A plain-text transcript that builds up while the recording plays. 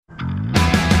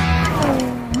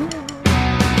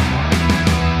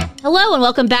Hello and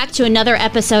welcome back to another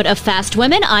episode of Fast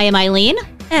Women. I am Eileen.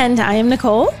 And I am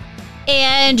Nicole.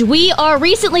 And we are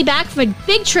recently back from a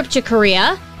big trip to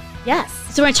Korea. Yes.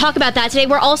 So we're going to talk about that today.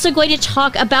 We're also going to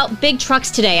talk about big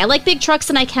trucks today. I like big trucks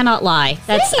and I cannot lie.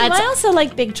 I also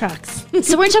like big trucks.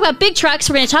 So we're going to talk about big trucks.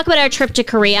 We're going to talk about our trip to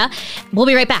Korea. We'll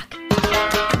be right back.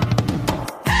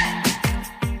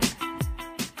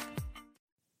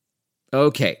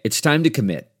 Okay, it's time to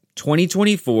commit.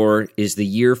 2024 is the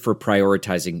year for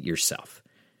prioritizing yourself.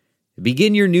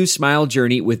 Begin your new smile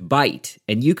journey with Byte,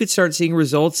 and you could start seeing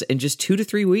results in just 2 to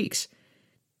 3 weeks.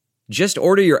 Just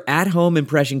order your at-home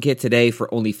impression kit today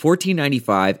for only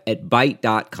 $14.95 at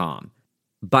Byte.com.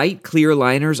 Byte clear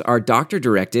liners are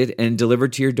doctor-directed and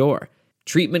delivered to your door.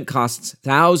 Treatment costs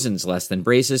thousands less than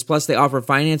braces, plus they offer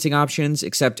financing options,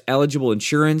 accept eligible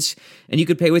insurance, and you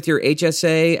could pay with your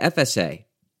HSA, FSA.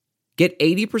 Get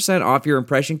 80% off your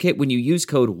impression kit when you use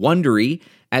code WONDERY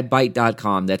at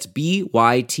Byte.com. That's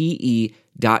BYTE.com.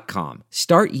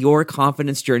 Start your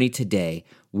confidence journey today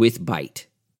with Byte.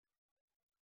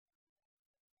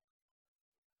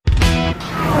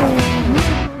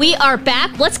 We are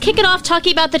back. Let's kick it off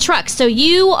talking about the truck. So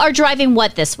you are driving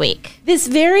what this week? This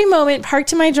very moment,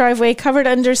 parked in my driveway, covered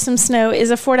under some snow, is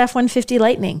a Ford F-150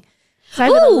 Lightning. So I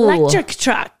have an electric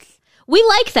truck. We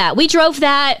like that. We drove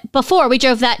that before. We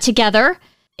drove that together.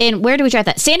 And where do we drive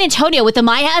that? San Antonio with the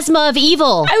Miasma of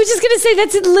Evil. I was just going to say,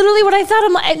 that's literally what I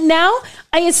thought. Now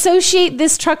I associate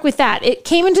this truck with that. It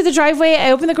came into the driveway.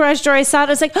 I opened the garage door. I saw it. I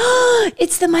was like, oh,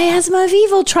 it's the Miasma of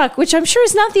Evil truck, which I'm sure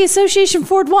is not the association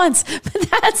Ford wants. But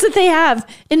that's what they have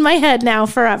in my head now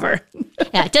forever.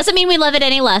 Yeah, it doesn't mean we love it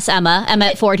any less, Emma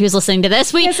at Ford, who's listening to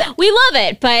this. We love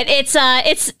it, but it's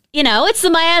the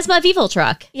Miasma of Evil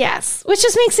truck. Yes, which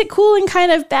just makes it cool and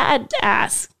kind of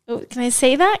badass. Can I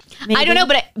say that? Maybe. I don't know,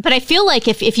 but I feel like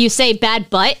if you say bad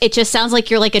butt, it just sounds like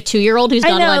you're like a 2-year-old who's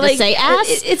not allowed to say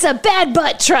ass. It's a bad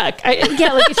butt truck. Like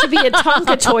it should be a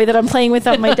Tonka toy that I'm playing with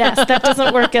on my desk. That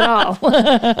doesn't work at all.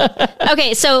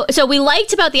 Okay, so we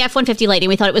liked about the F-150 Lightning.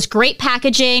 We thought it was great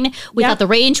packaging. We thought the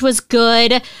range was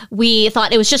good. We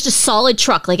thought it was just a solid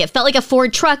truck. Like it felt like a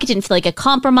Ford truck. It didn't feel like a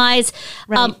compromise.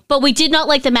 Right. But we did not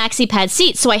like the maxi pad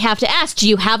seats. So I have to ask, do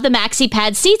you have the maxi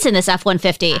pad seats in this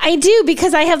F-150? I do,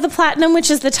 because I have the Platinum,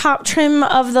 which is the top trim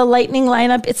of the Lightning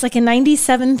lineup. It's like a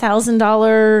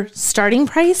 $97,000 starting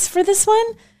price for this one.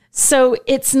 So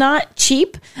it's not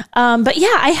cheap. But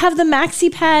yeah, I have the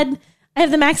maxi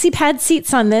pad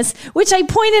seats on this, which I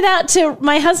pointed out to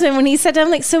my husband when he sat down.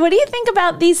 I'm like, so what do you think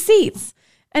about these seats?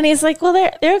 And he's like, well,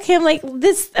 they're okay. I'm like,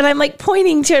 this, and I'm like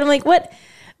pointing to it. I'm like, what?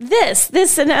 This,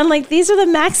 and I'm like, these are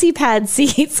the maxi pad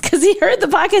seats. Cause he heard the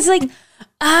podcast like,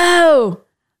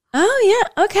 Oh,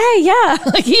 yeah. Okay. Yeah.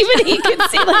 Like even he can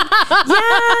see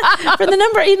for the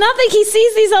number, not like he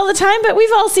sees these all the time, but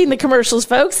we've all seen the commercials,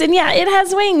 folks. And yeah, it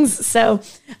has wings. So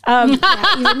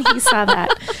even he saw that.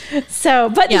 So,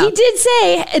 but he did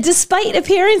say, despite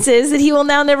appearances, that he will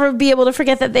now never be able to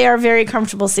forget that they are very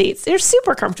comfortable seats. They're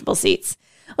super comfortable seats.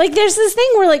 Like there's this thing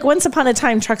where like once upon a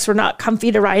time, trucks were not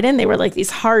comfy to ride in. They were like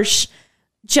these harsh,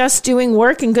 just doing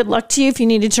work, and good luck to you if you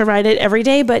needed to ride it every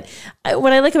day. But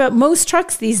what I like about most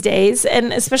trucks these days,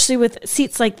 and especially with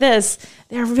seats like this,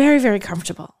 they're very, very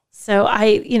comfortable. So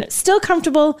still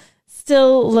comfortable,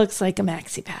 still looks like a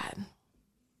maxi pad.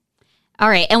 All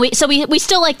right. And we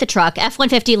still like the truck.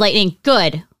 F-150 Lightning,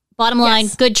 good. Bottom line,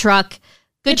 good truck.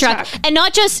 Good truck. And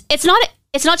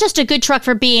it's not just a good truck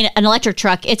for being an electric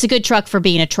truck. It's a good truck for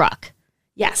being a truck.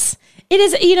 Yes. It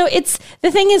is, it's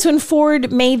the thing is when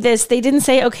Ford made this, they didn't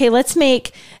say, okay, let's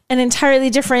make an entirely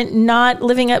different, not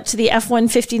living up to the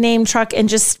F-150 name truck and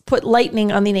just put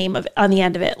Lightning on the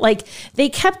end of it. Like they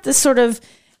kept the sort of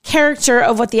character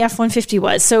of what the F-150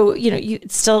 was. So,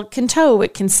 it still can tow,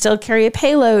 it can still carry a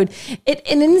payload.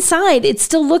 And inside it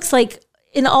still looks like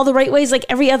in all the right ways, like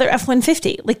every other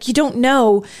F-150. Like you don't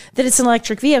know that it's an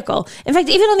electric vehicle. In fact,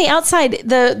 even on the outside,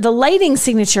 the lighting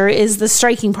signature is the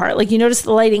striking part. Like you notice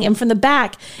the lighting, and from the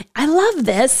back, I love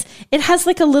this. It has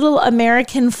like a little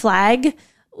American flag,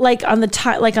 like on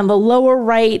the lower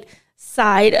right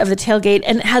side of the tailgate,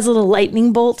 and it has a little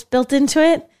lightning bolt built into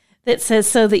it that says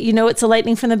so that it's a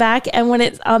Lightning from the back. And when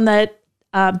it's on the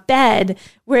bed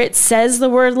where it says the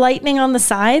word Lightning on the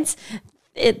sides,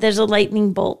 there's a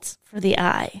lightning bolt for the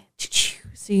eye.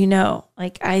 So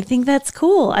I think that's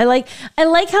cool. I like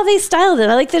how they styled it.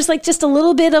 I like there's like just a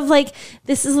little bit of like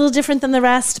this is a little different than the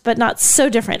rest, but not so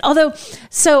different. Although,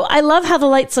 so I love how the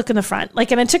lights look in the front.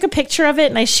 Like, and I took a picture of it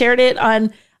and I shared it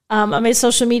on my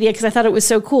social media because I thought it was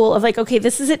so cool. Of like, okay,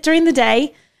 this is it during the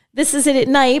day. This is it at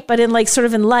night, but in like sort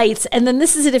of in lights. And then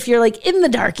this is it if you're like in the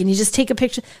dark and you just take a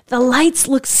picture. The lights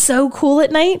look so cool at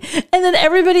night. And then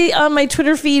everybody on my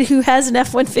Twitter feed who has an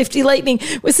F-150 Lightning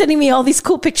was sending me all these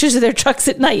cool pictures of their trucks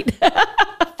at night.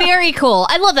 Very cool.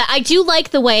 I love that. I do like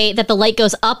the way that the light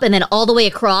goes up and then all the way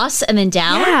across and then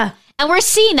down. Yeah. And we're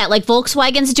seeing that, like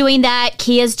Volkswagen's doing that,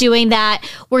 Kia's doing that.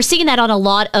 We're seeing that on a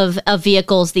lot of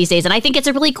vehicles these days. And I think it's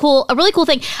a really cool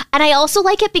thing. And I also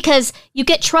like it because you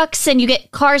get trucks and you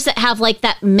get cars that have like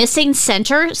that missing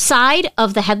center side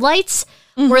of the headlights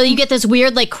where you get this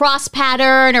weird like cross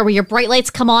pattern or where your bright lights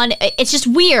come on. It's just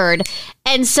weird.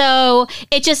 And so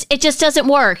it just doesn't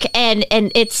work. And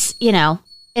it's,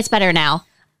 it's better now.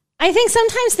 I think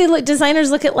sometimes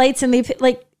designers look at lights and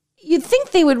you'd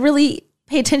think they would really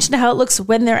pay attention to how it looks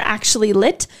when they're actually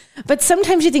lit. But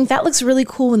sometimes you think that looks really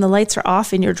cool when the lights are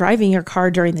off and you're driving your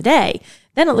car during the day.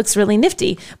 Then it looks really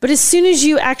nifty. But as soon as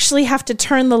you actually have to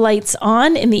turn the lights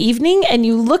on in the evening and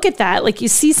you look at that, like you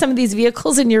see some of these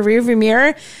vehicles in your rearview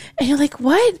mirror and you're like,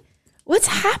 what's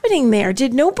happening there?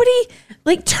 Did nobody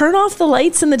like turn off the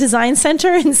lights in the design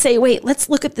center and say, wait, let's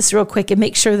look at this real quick and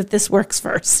make sure that this works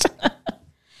first?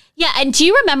 Yeah, and do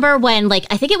you remember when,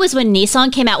 I think it was when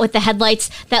Nissan came out with the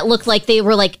headlights that looked like they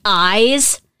were like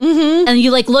eyes? Mm-hmm. And you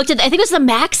looked at, I think it was the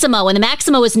Maxima, when the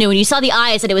Maxima was new, and you saw the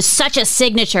eyes, and it was such a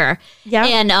signature. Yeah.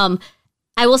 And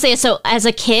I will say, so as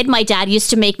a kid, my dad used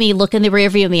to make me look in the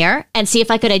rearview mirror and see if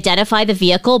I could identify the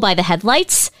vehicle by the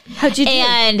headlights. How'd you do?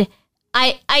 And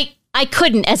I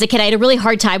couldn't as a kid. I had a really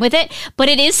hard time with it, but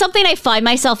it is something I find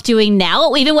myself doing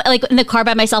now. Even like in the car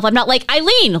by myself, I'm not like,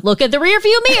 Eileen, look at the rear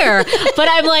view mirror. But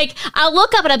I'm like, I'll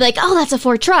look up and I'll be like, oh, that's a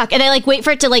Ford truck. And I wait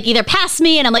for it to either pass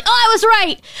me and I'm like, oh, I was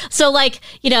right. So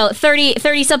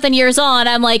 30 something years on,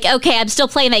 I'm like, okay, I'm still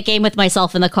playing that game with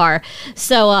myself in the car.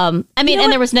 So, and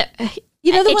there was no...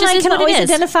 You know the one I can always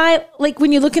identify, like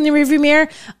when you look in the rearview mirror,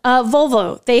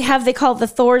 Volvo, they call it the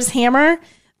Thor's hammer.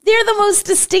 They're the most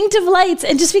distinctive lights.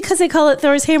 And just because they call it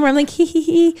Thor's hammer, I'm like,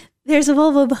 hee, there's a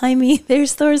Volvo behind me.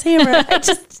 There's Thor's hammer.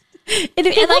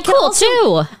 Cool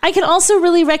too. I can also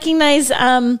really recognize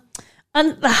on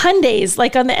the Hyundais,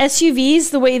 like on the SUVs,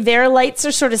 the way their lights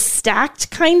are sort of stacked,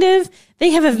 kind of.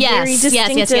 They have a very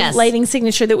distinctive lighting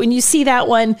signature that when you see that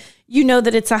one, you know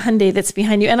that it's a Hyundai that's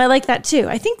behind you. And I like that too.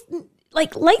 I think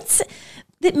like lights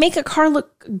that make a car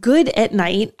look good at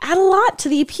night add a lot to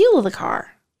the appeal of the car.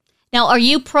 Now, are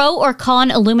you pro or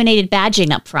con illuminated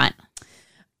badging up front?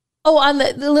 Oh,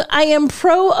 I am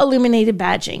pro illuminated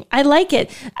badging. I like it.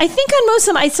 I think on most of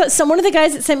them, I saw one of the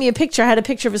guys that sent me a picture had a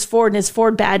picture of his Ford, and his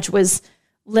Ford badge was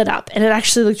lit up, and it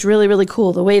actually looked really, really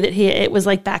cool. The way that it was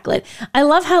like backlit. I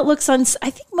love how it looks on. I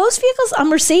think most vehicles on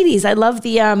Mercedes. I love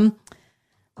the. I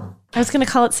was going to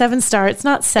call it 7-star. It's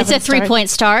not 7. It's a 3-point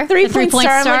star. 3-point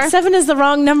star. I'm like, 7 is the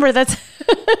wrong number. That's.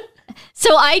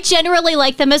 So I generally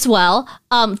like them as well.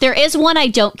 There is one I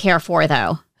don't care for,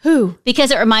 though. Who?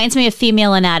 Because it reminds me of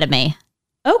Female Anatomy.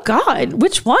 Oh, God.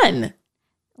 Which one?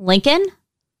 Lincoln.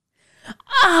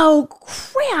 Oh,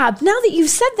 crap. Now that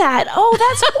you've said that. Oh,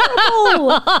 that's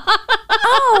horrible.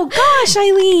 Oh, gosh,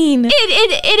 Eileen.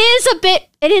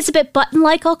 It is a bit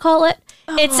button-like, I'll call it.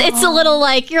 Oh. It's a little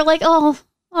like, you're like, oh,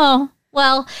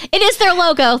 well, it is their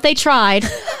logo. They tried.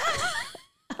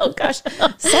 Oh, gosh.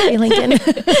 Sorry, Lincoln.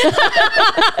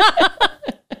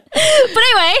 But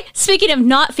anyway, speaking of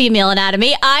not Female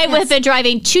Anatomy, I have been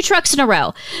driving 2 trucks in a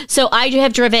row. So I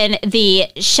have driven the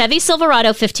Chevy Silverado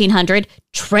 1500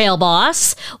 Trail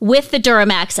Boss with the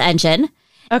Duramax engine.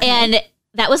 Okay. And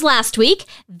that was last week.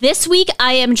 This week,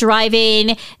 I am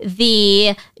driving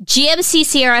the GMC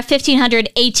Sierra 1500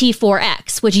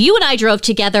 AT4X, which you and I drove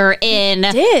together in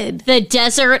the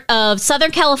desert of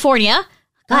Southern California.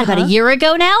 God, about a year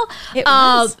ago now. It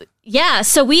was. Yeah,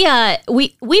 so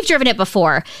we've driven it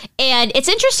before, and it's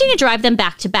interesting to drive them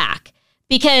back to back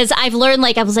because I've learned,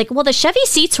 I was like, well, the Chevy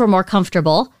seats were more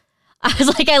comfortable. I was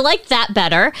like, I liked that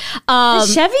better. The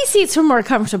Chevy seats were more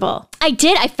comfortable. I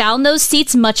did. I found those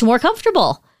seats much more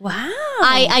comfortable. Wow.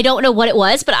 I don't know what it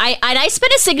was, but I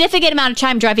spent a significant amount of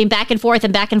time driving back and forth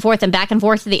and back and forth and back and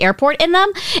forth to the airport in them.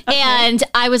 Okay. And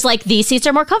I was like, these seats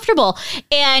are more comfortable.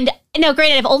 And no,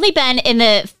 granted, I've only been in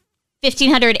the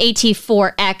 1500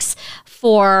 AT4X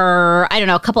for, I don't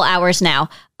know, a couple hours now.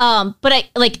 But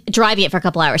I driving it for a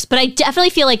couple hours, but I definitely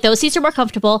feel like those seats are more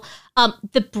comfortable.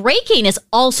 The braking is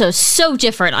also so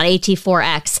different on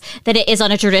AT4X than it is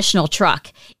on a traditional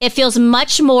truck. It feels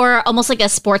much more almost like a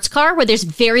sports car where there's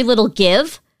very little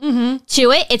give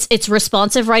to it. It's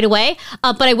responsive right away.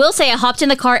 But I will say I hopped in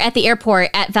the car at the airport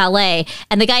at valet,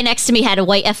 and the guy next to me had a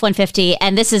white F-150,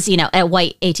 and this is, a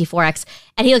white AT4X.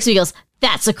 And he looks at me and goes,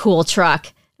 that's a cool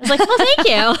truck. I was like, well, thank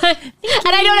you.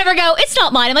 And I don't ever go, it's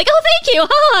not mine. I'm like, oh, thank you.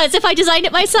 As if I designed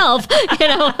it myself,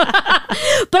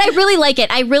 But I really like it.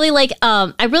 I really like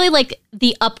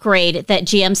the upgrade that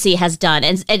GMC has done.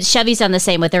 And Chevy's done the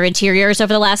same with their interiors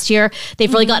over the last year.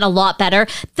 They've really gotten a lot better.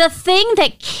 The thing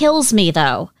that kills me,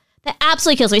 though, that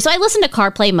absolutely kills me. So I listen to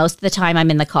CarPlay most of the time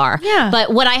I'm in the car. Yeah.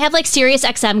 But when I have like Sirius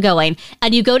XM going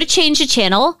and you go to change the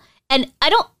channel, and I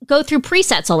don't go through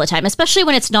presets all the time, especially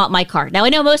when it's not my car. Now, I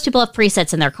know most people have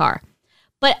presets in their car,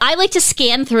 but I like to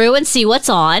scan through and see what's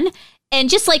on and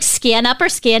just like scan up or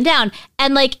scan down.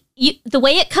 And like the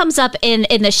way it comes up in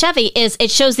the Chevy is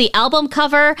it shows the album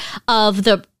cover of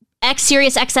the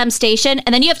Sirius XM station.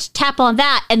 And then you have to tap on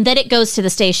that and then it goes to the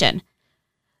station.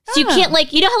 So you can't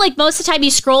like, you know how like most of the time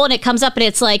you scroll and it comes up and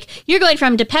it's like, you're going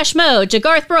from Depeche Mode to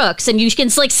Garth Brooks and you can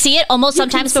like see it almost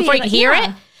sometimes before you can hear it.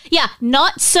 Yeah,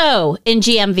 not so in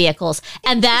GM vehicles.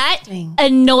 And that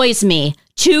annoys me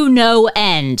to no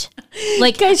end.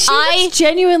 Like, guys, she's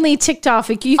genuinely ticked off.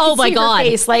 Like, you can see her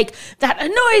face. Like, that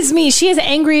annoys me. She has an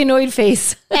angry, annoyed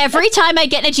face. Every time I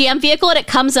get in a GM vehicle and it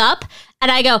comes up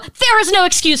and I go, there is no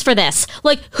excuse for this.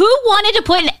 Like, who wanted to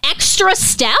put an extra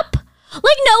step?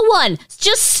 Like, no one.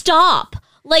 Just stop.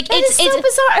 Like, it's so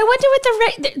bizarre. I wonder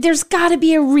what there's got to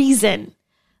be a reason.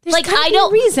 There's like, I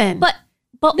don't. Reason. But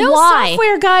no why?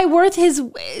 Software guy worth his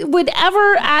would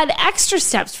ever add extra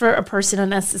steps for a person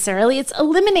unnecessarily. It's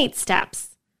eliminate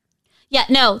steps. Yeah,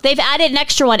 no, they've added an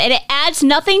extra one, and it adds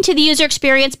nothing to the user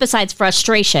experience besides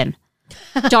frustration.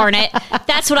 Darn it.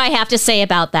 That's what I have to say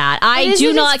about that. I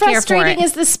do not care for it. As frustrating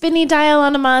as the spinny dial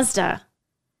on a Mazda.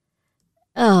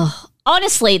 Oh,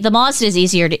 honestly, the Mazda is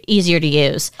easier to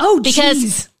use. Oh,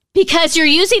 because you're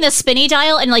using the spinny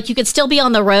dial, and like you could still be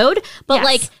on the road, but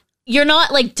like. You're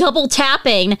not like double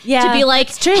tapping to be like,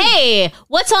 hey,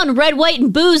 what's on Red, White,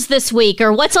 and Booze this week?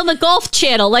 Or what's on the Golf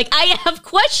Channel? Like, I have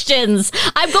questions.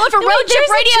 I'm going for Road Trip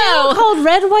Radio. A channel called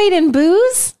Red, White, and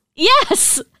Booze?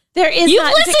 Yes. There is. You've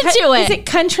listened to it. Is it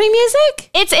country music?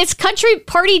 It's country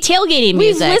party tailgating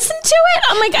music. We've listened to it?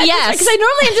 Oh my God. Yes. Because I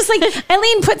normally am just like,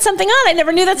 Eileen put something on. I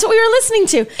never knew that's what we were listening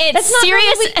to. It's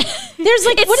serious. There's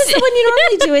like, what is the one you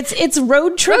normally do? It's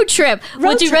Road Trip. Road Trip.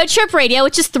 We'll do Road Trip Radio,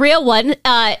 which is 301.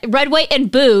 Red, White,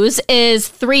 and Booze is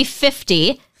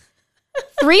 350.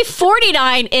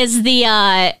 349 is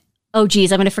the, oh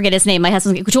geez, I'm going to forget his name. My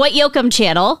husband's Dwight Yoakam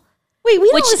channel. Wait, we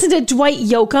don't listen to Dwight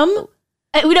Yoakam?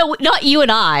 No, not you and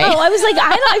I. Oh, I was like,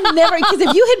 I've never, because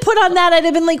if you had put on that, I'd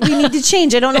have been like, we need to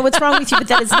change. I don't know what's wrong with you, but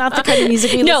that is not the kind of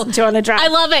music we listen to on a drive. I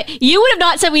love it. You would have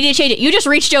not said we need to change it. You just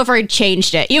reached over and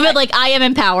changed it. You've been like, I am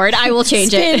empowered. I will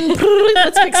change it.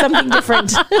 Let's pick something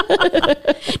different.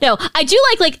 No, I do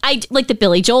I like the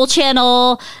Billy Joel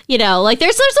channel. You know, like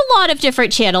there's a lot of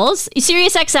different channels.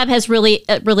 Sirius XM has really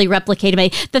replicated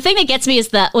me. The thing that gets me is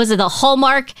the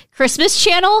Hallmark Christmas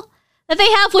channel that they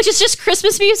have, which is just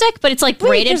Christmas music, but it's like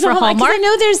rated for Hallmark. I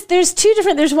know there's two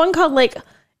different. There's one called like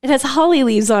it has holly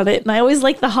leaves on it, and I always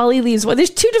like the holly leaves one. There's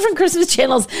two different Christmas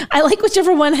channels. I like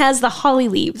whichever one has the holly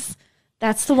leaves.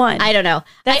 That's the one. I don't know.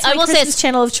 That's my Christmas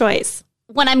channel of choice.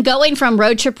 When I'm going from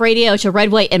Road Trip Radio to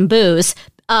Red, White, and Booze,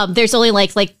 there's only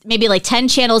like maybe 10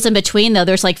 channels in between, though.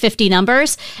 There's like 50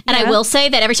 numbers. And I will say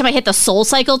that every time I hit the Soul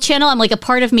Cycle channel, I'm like, a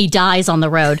part of me dies on the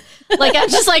road. Like, I'm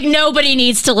just like, nobody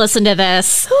needs to listen to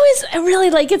this. Who is really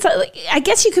like, it's like, I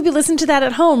guess you could be listening to that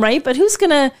at home, right? But who's going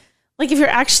to, like, if you're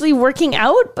actually working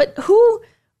out, but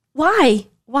why?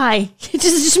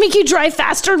 Just make you drive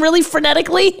faster and really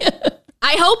frenetically?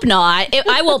 I hope not.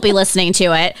 I won't be listening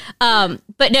to it.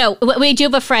 But no, we do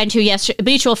have a friend a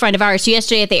mutual friend of ours who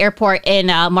yesterday at the airport in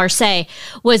Marseille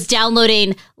was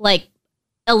downloading like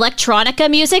electronica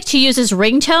music to use as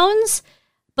ringtones,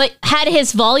 but had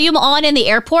his volume on in the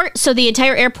airport. So the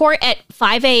entire airport at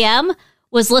 5 a.m.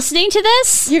 was listening to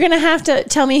this. You're going to have to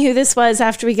tell me who this was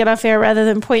after we get off air rather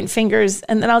than point fingers.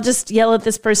 And then I'll just yell at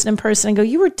this person in person and go,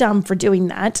 you were dumb for doing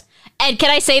that. And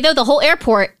can I say, though, the whole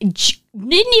airport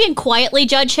didn't even quietly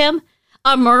judge him.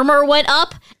 A murmur went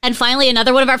up, and finally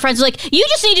another one of our friends was like, you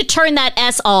just need to turn that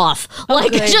S off.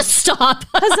 Just stop.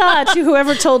 Huzzah to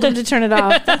whoever told him to turn it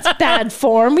off. That's bad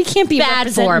form. We can't be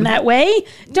representing that way.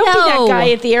 Don't be that guy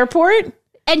at the airport.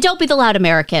 And don't be the loud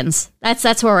Americans.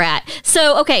 That's where we're at.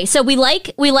 So, okay. So we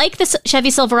like this Chevy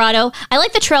Silverado. I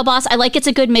like the Trail Boss. I like it's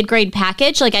a good mid-grade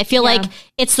package. Like, I feel like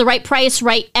it's the right price,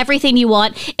 right? Everything you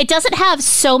want. It doesn't have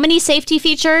so many safety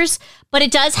features, but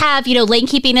it does have, lane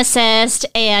keeping assist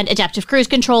and adaptive cruise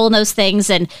control and those things.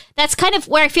 And that's kind of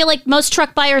where I feel like most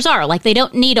truck buyers are. Like, they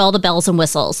don't need all the bells and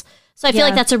whistles. So I feel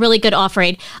like that's a really good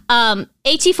offering.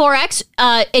 AT4X,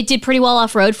 it did pretty well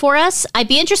off-road for us. I'd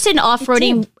be interested in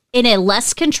off-roading in a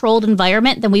less controlled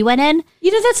environment than we went in.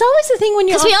 That's always the thing when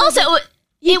you're because we also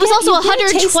It was also you get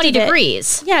a taste 120 of it.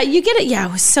 degrees. Yeah, you get it. Yeah,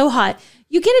 it was so hot.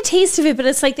 You get a taste of it, but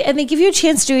it's like, and they give you a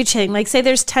chance to do each thing. Like, say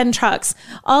there's 10 trucks.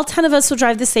 All 10 of us will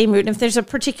drive the same route. And if there's a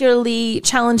particularly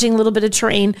challenging little bit of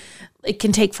terrain, it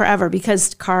can take forever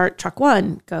because truck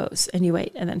 1 goes and you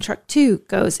wait. And then truck 2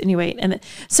 goes and you wait. And then,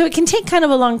 so it can take kind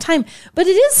of a long time. But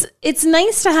it's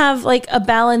nice to have like a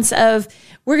balance of,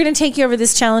 we're going to take you over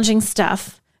this challenging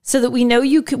stuff, so that we know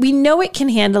we know it can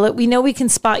handle it. We know we can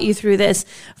spot you through this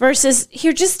versus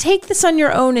here, just take this on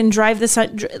your own and drive this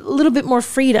on a little bit more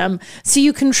freedom. So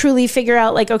you can truly figure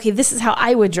out like, okay, this is how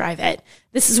I would drive it.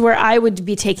 This is where I would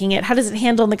be taking it. How does it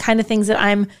handle the kind of things that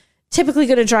I'm typically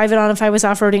going to drive it on if I was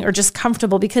off-roading or just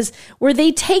comfortable? Because where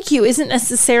they take you isn't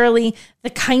necessarily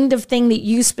the kind of thing that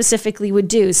you specifically would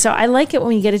do. So I like it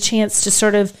when you get a chance to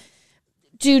sort of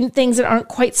do things that aren't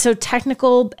quite so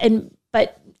technical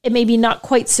but it may be not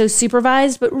quite so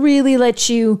supervised, but really let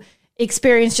you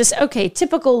experience just, okay,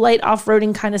 typical light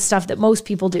off-roading kind of stuff that most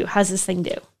people do. How's this thing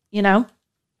do? You know?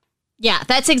 Yeah,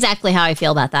 that's exactly how I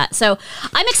feel about that. So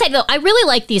I'm excited though. I really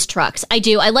like these trucks. I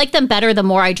do. I like them better the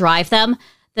more I drive them.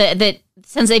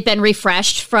 Since they've been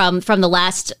refreshed from the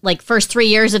last first 3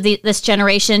 years of this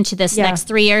generation to this next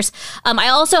 3 years. I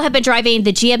also have been driving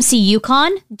the GMC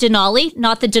Yukon Denali,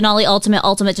 not the Denali Ultimate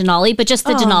Denali, but just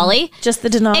the Denali. Just the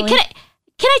Denali. And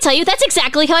can I tell you, that's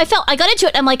exactly how I felt. I got into it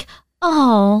and I'm like,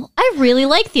 oh, I really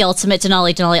like the Ultimate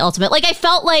Denali Ultimate. Like I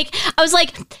felt like, I was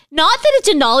like, not that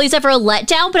a Denali's ever a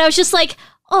letdown, but I was just like,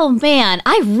 oh man,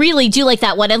 I really do like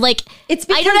that one. And like, it's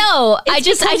because, I don't know.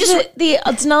 The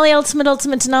Denali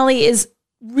Ultimate Denali is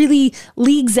really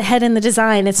leagues ahead in the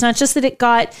design. It's not just that it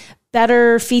got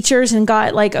better features and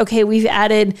got like, okay, we've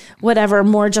added whatever,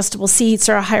 more adjustable seats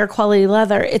or a higher quality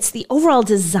leather. It's the overall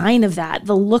design of that,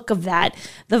 the look of that,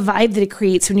 the vibe that it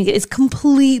creates when you get, it's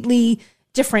completely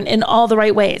different in all the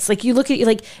right ways. Like you look at,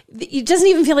 like, it doesn't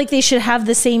even feel like they should have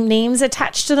the same names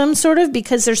attached to them sort of,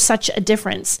 because there's such a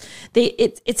difference.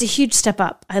 It's a huge step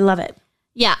up. I love it.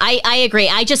 Yeah, I agree.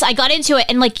 I got into it,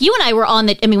 and like you and I were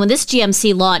when this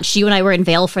GMC launched, you and I were in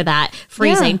Vail for that,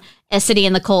 freezing. Yeah. A city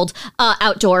in the cold,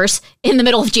 outdoors in the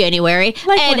middle of January.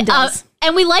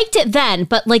 And we liked it then,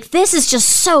 but like this is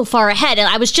just so far ahead. And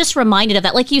I was just reminded of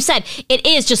that. Like you said, it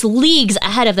is just leagues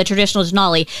ahead of the traditional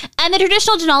Denali. And the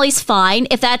traditional Denali's fine.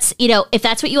 If that's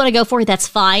what you want to go for, that's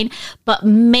fine. But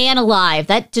man alive,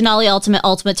 that Denali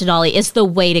Ultimate Denali is the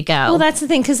way to go. Well, that's the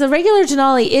thing, because the regular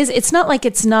Denali it's not like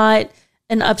it's not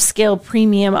an upscale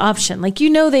premium option. Like,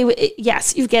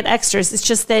 yes, you get extras. It's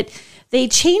just that they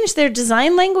changed their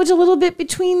design language a little bit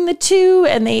between the two,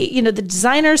 and the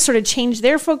designers sort of changed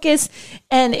their focus,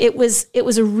 and it was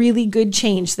a really good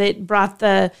change that brought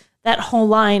that whole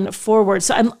line forward.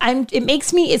 So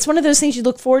it's one of those things you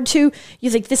look forward to.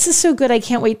 You're like, this is so good. I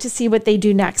can't wait to see what they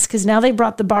do next, because now they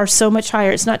brought the bar so much higher.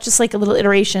 It's not just like a little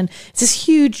iteration. It's this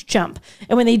huge jump.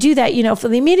 And when they do that, if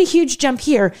they made a huge jump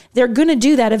here, they're going to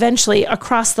do that eventually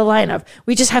across the lineup.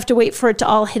 We just have to wait for it to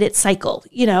all hit its cycle,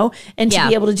 and to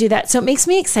be able to do that. So it makes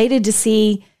me excited to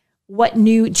see what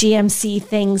new GMC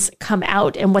things come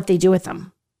out and what they do with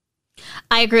them.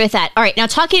 I agree with that. All right. Now,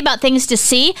 talking about things to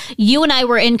see, you and I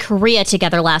were in Korea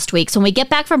together last week. So when we get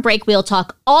back from break, we'll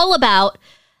talk all about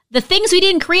the things we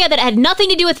did in Korea that had nothing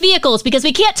to do with vehicles, because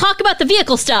we can't talk about the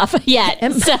vehicle stuff yet.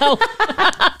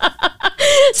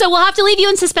 So we'll have to leave you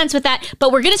in suspense with that.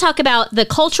 But we're going to talk about the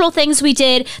cultural things we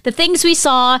did, the things we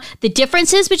saw, the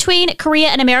differences between Korea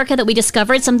and America that we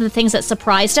discovered, some of the things that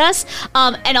surprised us,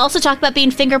 and also talk about being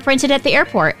fingerprinted at the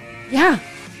airport. Yeah.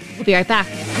 We'll be right back.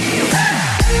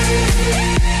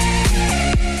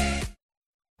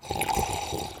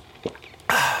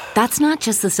 That's not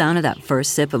just the sound of that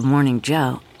first sip of Morning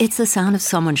Joe. It's the sound of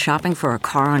someone shopping for a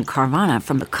car on Carvana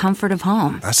from the comfort of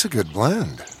home. That's a good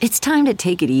blend. It's time to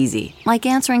take it easy, like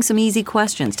answering some easy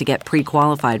questions to get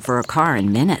pre-qualified for a car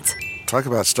in minutes. Talk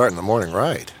about starting the morning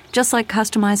right. Just like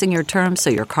customizing your terms so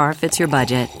your car fits your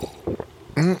budget.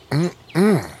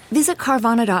 Visit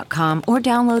Carvana.com or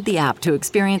download the app to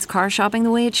experience car shopping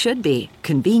the way it should be.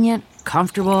 Convenient,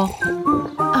 comfortable.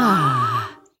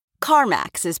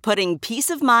 CarMax is putting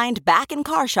peace of mind back in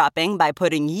car shopping by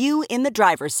putting you in the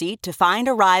driver's seat to find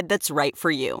a ride that's right for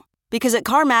you. Because at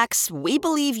CarMax, we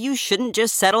believe you shouldn't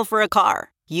just settle for a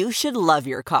car. You should love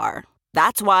your car.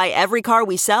 That's why every car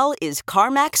we sell is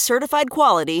CarMax certified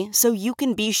quality, so you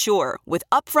can be sure with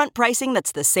upfront pricing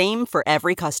that's the same for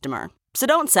every customer. So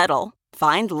don't settle.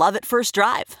 Find love at first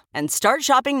drive and start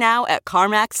shopping now at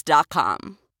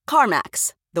CarMax.com.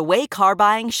 CarMax, the way car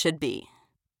buying should be.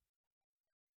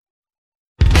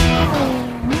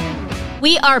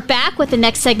 We are back with the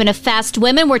next segment of Fast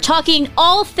Women. We're talking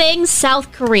all things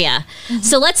South Korea.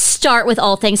 So let's start with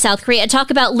all things South Korea and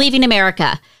talk about leaving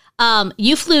America.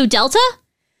 You flew Delta?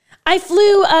 I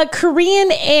flew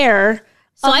Korean Air.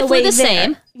 So I flew the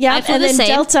same. Yeah, and then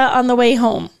Delta on the way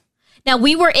home. Now,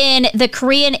 we were in the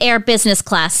Korean Air business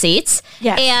class seats.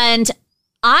 Yes. And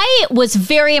I was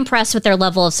very impressed with their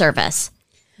level of service.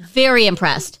 Very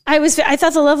impressed. I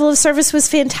thought the level of service was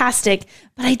fantastic,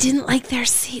 but I didn't like their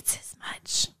seats as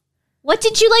much. What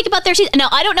did you like about their seats? Now,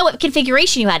 I don't know what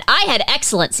configuration you had. I had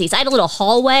excellent seats. I had a little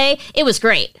hallway. It was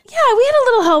great. Yeah, we had a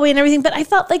little hallway and everything, but I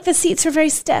felt like the seats were very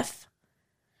stiff.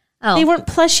 Oh. They weren't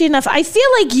plushy enough. I feel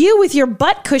like you with your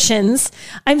butt cushions.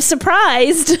 I'm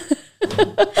surprised. I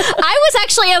was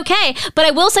actually okay, but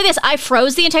I will say this. I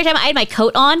froze the entire time. I had my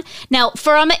coat on. Now,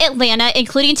 from Atlanta,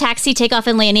 including taxi, takeoff,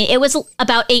 and landing, it was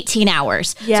about 18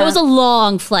 hours. Yeah. So it was a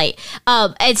long flight.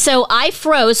 And so I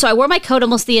froze. So I wore my coat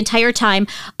almost the entire time.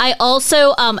 I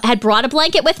also had brought a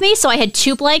blanket with me. So I had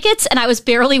 2 blankets and I was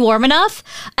barely warm enough.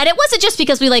 And it wasn't just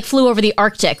because we flew over the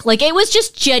Arctic. It was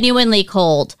just genuinely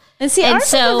cold. And see, our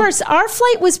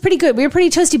flight was pretty good. We were pretty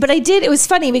toasty, but it was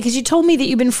funny because you told me that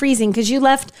you've been freezing because you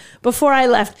left before I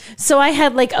left. So I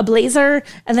had a blazer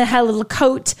and then had a little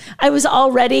coat. I was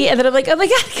all ready. And then I'm like, oh my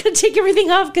God, I gotta take everything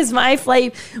off because my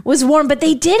flight was warm. But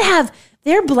they did have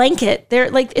their blanket. They're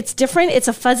it's different. It's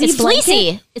a fuzzy blanket.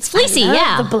 Fleecy. It's fleecy,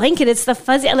 yeah. The blanket, it's the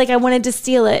fuzzy. I wanted to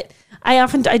steal it. I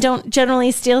don't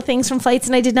generally steal things from flights,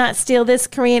 and I did not steal this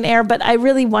Korean Air, but I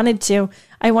really wanted to.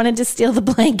 I wanted to steal the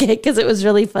blanket because it was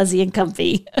really fuzzy and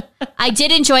comfy. I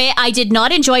did enjoy it. I did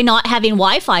not enjoy not having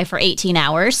Wi-Fi for 18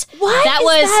 hours. What?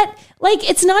 That?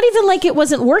 It's not even like it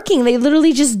wasn't working. They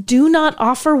literally just do not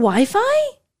offer Wi-Fi?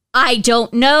 I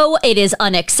don't know. It is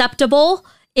unacceptable.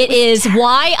 It is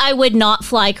why I would not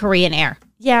fly Korean Air.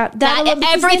 Yeah.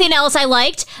 Everything else I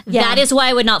liked, that is why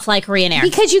I would not fly Korean Air.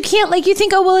 Because you can't, you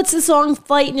think, oh, well, it's this long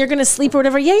flight and you're going to sleep or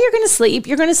whatever. Yeah, you're going to sleep.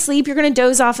 You're going to sleep. You're going to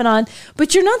doze off and on.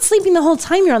 But you're not sleeping the whole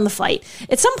time you're on the flight.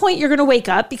 At some point, you're going to wake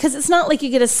up because it's not like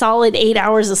you get a solid 8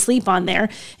 hours of sleep on there.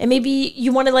 And maybe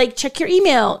you want to, check your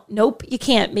email. Nope, you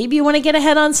can't. Maybe you want to get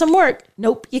ahead on some work.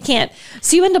 Nope, you can't.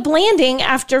 So you end up landing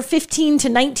after 15 to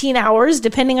 19 hours,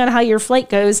 depending on how your flight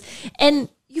goes. And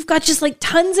you've got just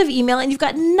tons of email and you've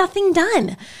got nothing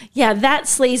done. Yeah, that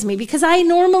slays me because I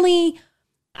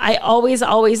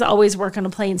always work on a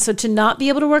plane. So to not be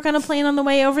able to work on a plane on the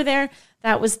way over there,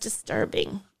 that was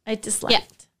disturbing. I just left.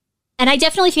 Yeah. And I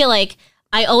definitely feel like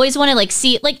I always want to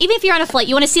see, even if you're on a flight,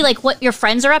 you want to see what your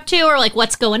friends are up to or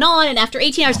what's going on. And after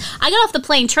 18 hours, I got off the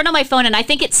plane, turned on my phone, and I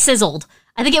think it sizzled.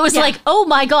 I think it was oh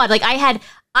my God.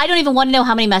 I don't even want to know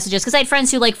how many messages because I had friends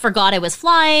who forgot I was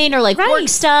flying or work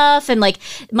stuff, and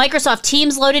Microsoft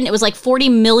Teams loaded and it was 40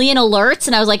 million alerts,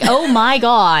 and I was like, oh my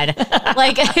God.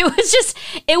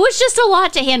 It was just a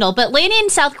lot to handle. But landing in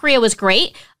South Korea was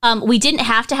great. We didn't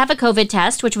have to have a COVID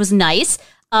test, which was nice.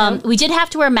 We did have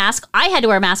to wear a mask. I had to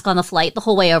wear a mask on the flight the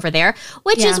whole way over there,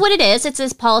 which is what it is. It's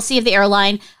this policy of the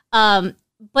airline.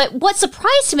 But what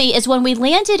surprised me is when we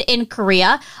landed in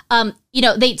Korea,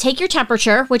 they take your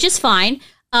temperature, which is fine.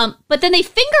 But then they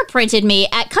fingerprinted me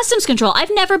at customs control.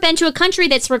 I've never been to a country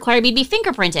that's required me to be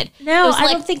fingerprinted. No, I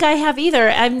don't think I have either.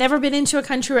 I've never been into a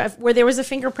country where there was a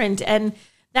fingerprint, and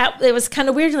it was kind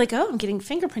of weird. You're I'm getting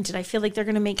fingerprinted. I feel like they're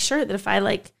going to make sure that if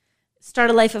I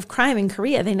start a life of crime in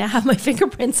Korea, they now have my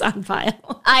fingerprints on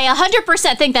file. I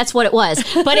 100% think that's what it was.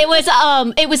 But it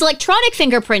was electronic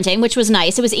fingerprinting, which was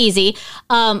nice. It was easy.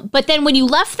 But then when you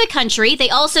left the country, they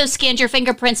also scanned your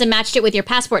fingerprints and matched it with your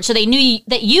passport. So they knew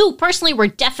that you personally were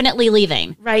definitely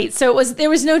leaving. Right. So there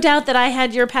was no doubt that I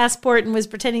had your passport and was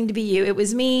pretending to be you. It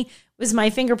was me. It was my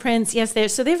fingerprints.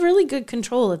 Yes, so they have really good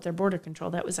control at their border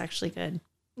control. That was actually good.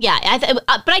 Yeah, but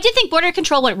I did think border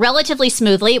control went relatively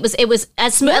smoothly. It was at least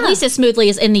as smoothly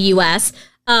as in the U.S.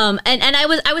 And I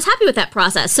was happy with that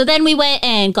process. So then we went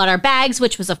and got our bags,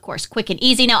 which was of course quick and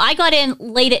easy. Now I got in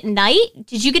late at night.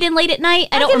 Did you get in late at night?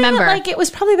 I don't remember. It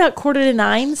was probably about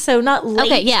 8:45, so not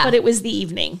late. Okay, yeah. But it was the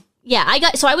evening. Yeah,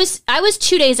 I was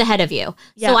 2 days ahead of you.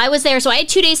 Yeah. So I was there. So I had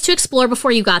 2 days to explore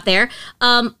before you got there.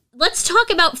 Let's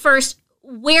talk about first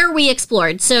where we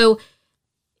explored. So.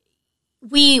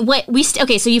 So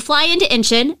you fly into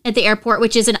Incheon at the airport,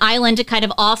 which is an island kind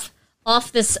of off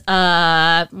this,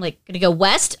 gonna go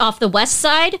west, off the west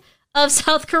side of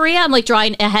South Korea. I'm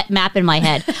drawing a map in my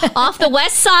head. Off the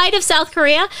west side of South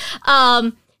Korea.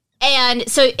 And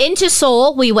so into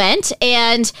Seoul we went,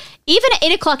 and even at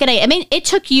 8:00 at night, it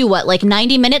took you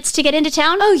 90 minutes to get into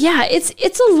town? Oh yeah,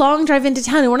 it's a long drive into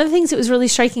town. And one of the things that was really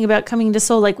striking about coming to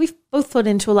Seoul, we've both flown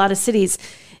into a lot of cities,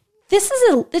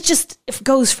 it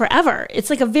goes forever. It's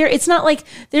like it's not like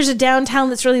there's a downtown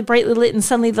that's really brightly lit and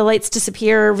suddenly the lights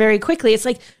disappear very quickly. It's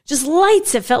like just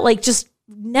lights. It felt like just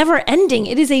never ending.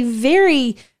 It is a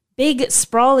very big,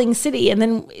 sprawling city. And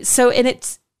then, it's,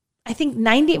 I think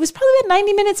it was probably about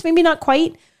 90 minutes, maybe not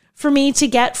quite, for me to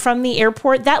get from the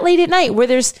airport that late at night where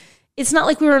it's not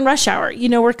like we were in rush hour.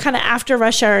 We're kind of after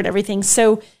rush hour and everything.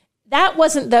 So that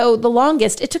wasn't, though, the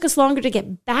longest. It took us longer to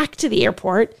get back to the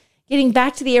airport. Getting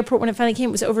back to the airport when it finally came,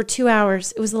 it was over 2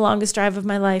 hours. It was the longest drive of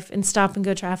my life in stop and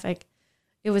go traffic.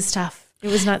 It was tough. It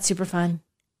was not super fun.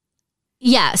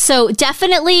 Yeah, so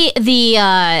definitely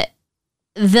the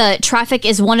traffic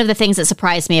is one of the things that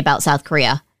surprised me about South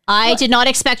Korea. I did not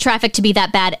expect traffic to be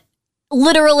that bad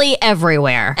literally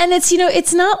everywhere. And it's,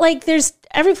 it's not like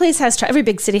every place has, every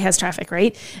big city has traffic,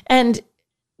 right? And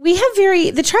we have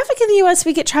the traffic in the U.S.,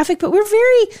 we get traffic, but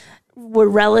we're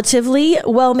relatively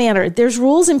well-mannered. There's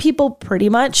rules and people pretty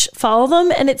much follow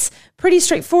them, and it's pretty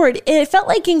straightforward. It felt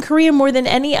like in Korea more than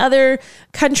any other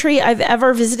country I've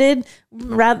ever visited,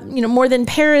 more than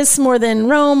Paris, more than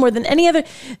Rome, more than any other.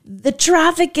 The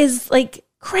traffic is like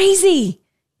crazy.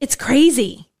 It's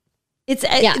crazy. It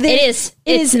is.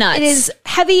 It's nuts. It is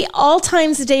heavy all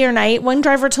times of day or night. One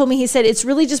driver told me, he said, it's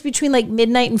really just between like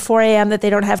midnight and 4 a.m. that they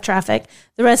don't have traffic.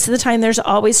 The rest of the time, there's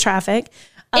always traffic.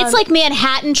 It's like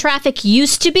Manhattan traffic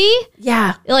used to be.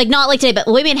 Yeah. Like not like today, but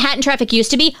the way Manhattan traffic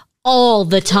used to be all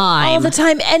the time. All the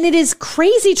time. And it is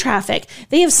crazy traffic.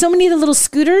 They have so many of the little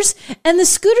scooters. And the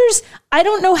scooters, I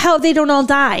don't know how they don't all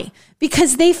die.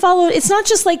 Because they follow, it's not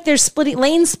just like they're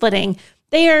lane splitting.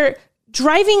 They are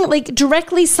driving like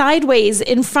directly sideways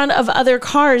in front of other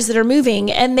cars that are moving.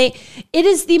 And it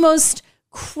is the most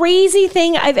crazy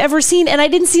thing I've ever seen. And I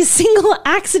didn't see a single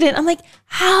accident. I'm like,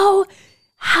 how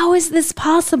is this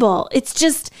possible?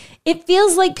 It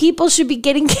feels like people should be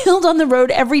getting killed on the road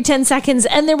every 10 seconds.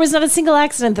 And there was not a single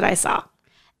accident that I saw.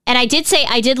 And I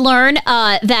did learn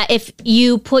that if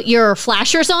you put your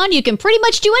flashers on, you can pretty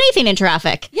much do anything in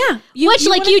traffic. Yeah. You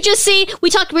just see, we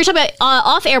were talking about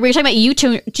off air, we were talking about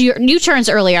U-turns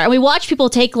earlier, and we watched people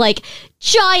take like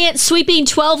giant sweeping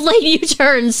 12-lane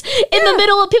U-turns in the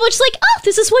middle of people just like, oh,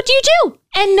 this is what you do.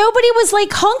 And nobody was like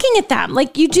honking at them.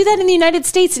 Like you do that in the United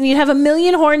States and you'd have a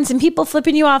million horns and people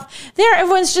flipping you off. There,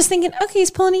 everyone's just thinking, okay, he's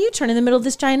pulling a U-turn in the middle of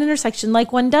this giant intersection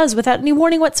like one does without any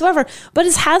warning whatsoever. But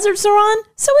his hazards are on,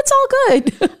 so it's all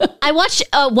good. I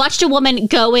watched a woman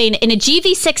going in a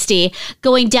GV60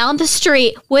 going down the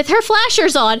street with her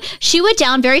flashers on. She went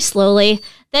down very slowly.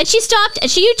 Then she stopped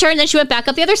and she U-turned. Then she went back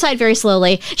up the other side very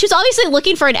slowly. She was obviously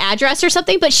looking for an address or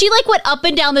something, but she like went up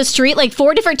and down the street like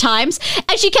 4 different times,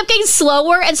 and she kept getting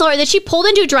slower and slower. Then she pulled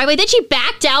into a driveway. Then she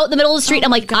backed out in the middle of the street.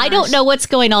 I'm like, gosh. I don't know what's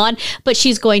going on, but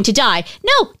she's going to die.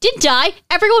 No, didn't die.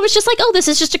 Everyone was just like, oh, this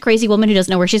is just a crazy woman who doesn't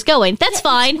know where she's going. That's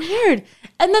fine. Weird.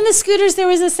 And then the scooters. There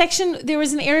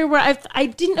was an area where I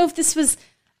didn't know if this was.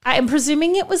 I'm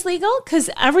presuming it was legal because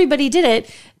everybody did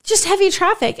it. Just heavy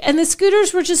traffic. And the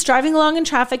scooters were just driving along in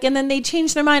traffic, and then they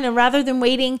changed their mind. And rather than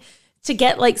waiting to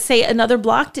get, like, say, another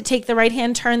block to take the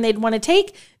right-hand turn they'd want to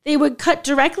take, they would cut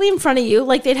directly in front of you.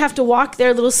 Like they'd have to walk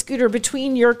their little scooter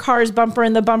between your car's bumper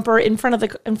and the bumper in front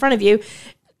of you,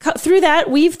 cut through that,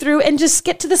 weave through, and just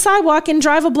get to the sidewalk and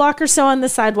drive a block or so on the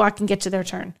sidewalk and get to their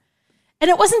turn. And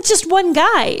it wasn't just one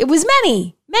guy. It was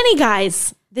many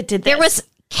guys that did this. There was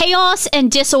chaos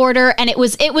and disorder, and it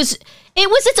was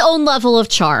its own level of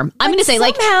charm. I'm going to say,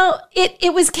 like, somehow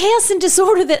it was chaos and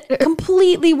disorder that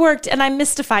completely worked, and I'm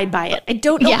mystified by it. I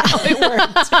don't know how it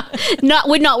worked.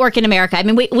 Would not work in America. I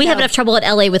mean, we have enough trouble at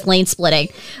LA with lane splitting,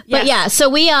 but so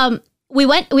we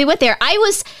went there.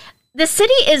 The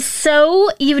city is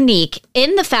so unique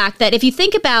in the fact that if you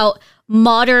think about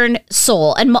modern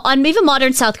Seoul and even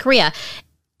modern South Korea.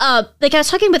 Like I was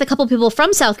talking with a couple of people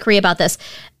from South Korea about this.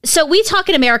 So we talk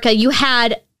in America, you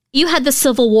had the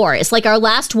Civil War. It's like our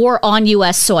last war on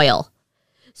U.S. soil.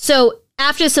 So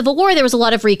after the Civil War, there was a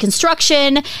lot of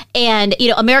reconstruction, and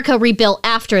America rebuilt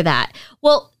after that.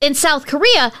 Well, in South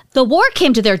Korea, the war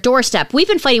came to their doorstep. We've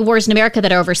been fighting wars in America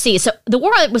that are overseas. So the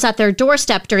war was at their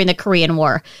doorstep during the Korean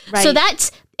War. Right. So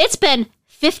it's been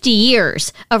 50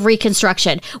 years of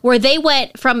reconstruction where they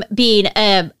went from being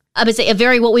I would say a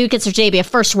very, what we would consider today to be a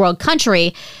first world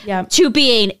country, to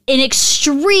being an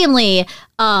extremely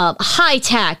high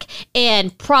tech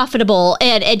and profitable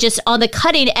and just on the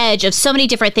cutting edge of so many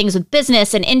different things with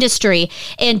business and industry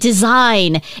and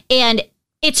design. And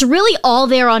it's really all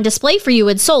there on display for you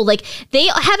in Seoul. Like, they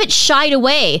haven't shied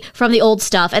away from the old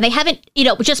stuff, and they haven't,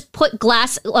 just put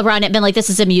glass around it and been like, this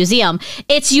is a museum.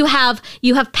 It's you have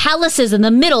palaces in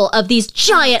the middle of these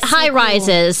giant high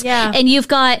rises. Cool. Yeah. And you've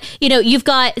got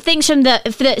things from the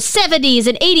 70s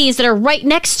and 80s that are right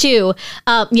next to,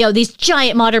 these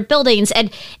giant modern buildings.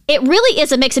 And it really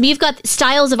is a mix. I mean, you've got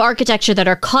styles of architecture that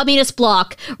are communist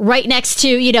bloc right next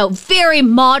to, very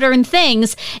modern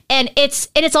things. And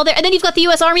it's all there. And then you've got the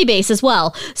U.S. Army base as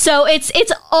well. So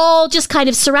it's all just kind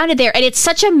of surrounded there. And it's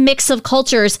such a mix of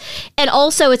cultures. And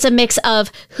also it's a mix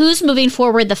of who's moving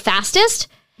forward the fastest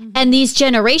and these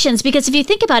generations. Because if you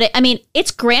think about it, I mean,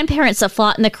 it's grandparents that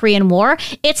fought in the Korean War.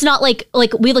 It's not like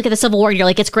we look at the Civil War and you're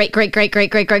like, it's great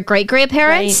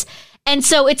grandparents. Right. And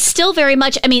so it's still very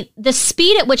much, I mean, the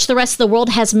speed at which the rest of the world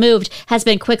has moved has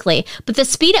been quickly, but the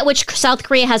speed at which South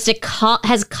Korea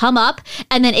has come up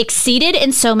and then exceeded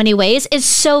in so many ways is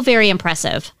so very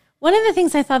impressive. One of the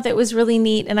things I thought that was really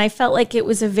neat, and I felt like it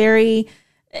was a very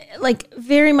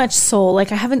much Seoul,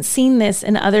 like I haven't seen this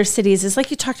in other cities, is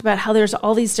like you talked about how there's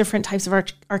all these different types of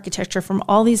architecture from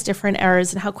all these different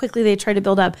eras and how quickly they try to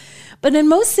build up. But in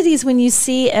most cities, when you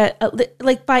see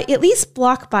like by at least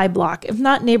block by block, if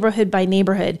not neighborhood by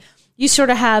neighborhood, you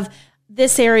sort of have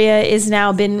this area is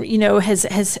now been,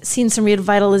 has seen some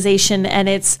revitalization, and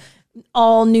it's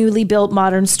all newly built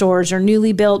modern stores or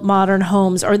newly built modern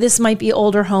homes, or this might be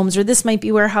older homes, or this might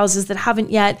be warehouses that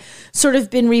haven't yet sort of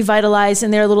been revitalized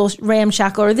and they're a little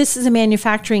ramshackle, or this is a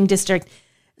manufacturing district.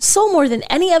 Seoul, more than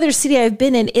any other city I've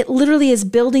been in, it literally is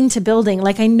building to building.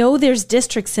 Like, I know there's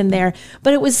districts in there,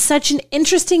 but it was such an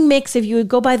interesting mix. If you would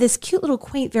go by this cute little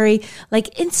quaint, very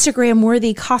like Instagram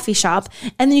worthy coffee shop,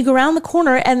 and then you go around the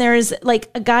corner and there's like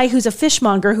a guy who's a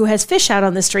fishmonger who has fish out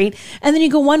on the street. And then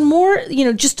you go one more,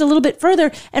 just a little bit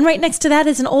further, and right next to that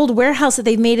is an old warehouse that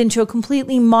they've made into a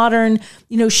completely modern,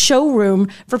 showroom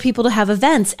for people to have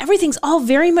events. Everything's all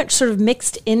very much sort of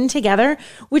mixed in together,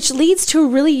 which leads to a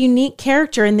really unique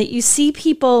character. And that you see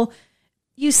people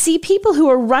who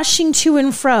are rushing to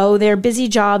and fro their busy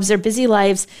jobs, their busy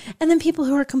lives, and then people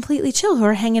who are completely chill, who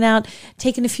are hanging out,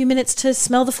 taking a few minutes to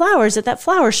smell the flowers at that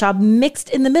flower shop, mixed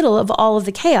in the middle of all of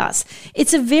the chaos.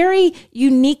 It's a very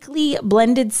uniquely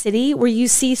blended city where you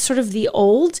see sort of the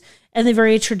old and the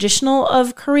very traditional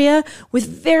of Korea with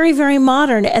very, very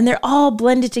modern, and they're all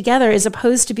blended together as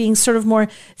opposed to being sort of more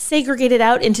segregated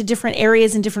out into different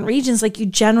areas and different regions like you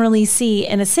generally see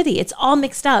in a city. It's all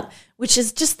mixed up, which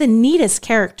is just the neatest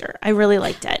character. I really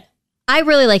liked it. I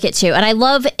really like it too. And I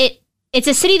love it. It's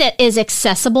a city that is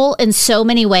accessible in so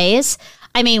many ways.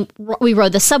 I mean, we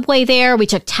rode the subway there, we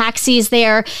took taxis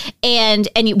there, and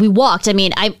we walked. I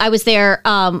mean, I was there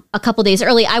a couple days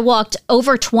early. I walked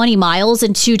over 20 miles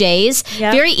in 2 days,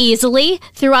 very easily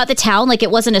throughout the town. Like,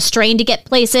 it wasn't a strain to get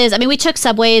places. I mean, we took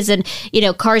subways and,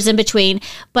 cars in between,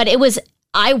 but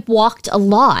I walked a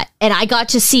lot and I got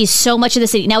to see so much of the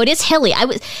city. Now, it is hilly.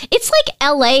 It's like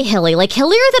LA hilly, like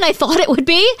hillier than I thought it would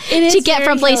be to get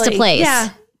from place to place. Yeah.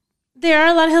 There are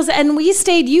a lot of hills, and we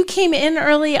stayed. You came in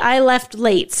early, I left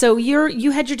late. So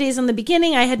you had your days on the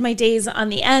beginning, I had my days on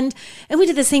the end, and we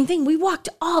did the same thing. We walked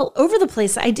all over the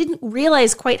place. I didn't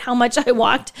realize quite how much I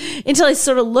walked until I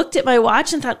sort of looked at my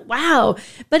watch and thought, wow.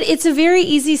 But it's a very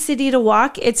easy city to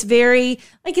walk. It's very,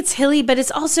 it's hilly, but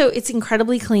it's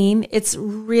incredibly clean. It's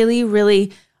really,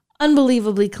 really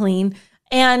unbelievably clean.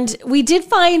 And we did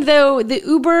find, though, the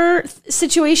Uber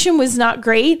situation was not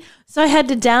great. So I had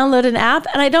to download an app,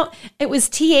 and it was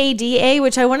TADA,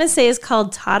 which I want to say is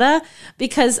called Tada,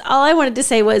 because all I wanted to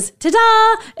say was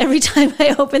ta-da every time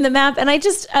I opened the map. And I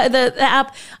just, the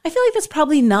app, I feel like that's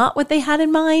probably not what they had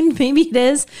in mind. Maybe it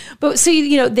is. But so,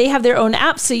 they have their own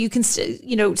app, so you can,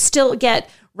 still get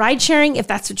ride sharing if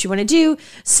that's what you want to do.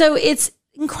 So it's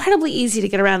incredibly easy to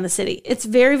get around the city. It's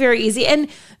very, very easy, and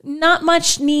not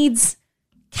much needs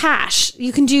cash.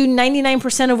 You can do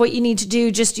 99% of what you need to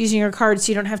do just using your card, so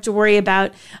you don't have to worry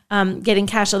about getting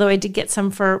cash, although I did get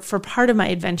some for part of my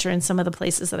adventure in some of the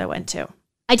places that I went to.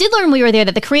 I did learn when we were there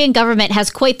that the Korean government has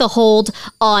quite the hold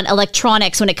on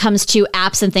electronics when it comes to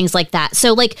apps and things like that.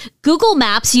 So like Google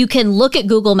Maps, you can look at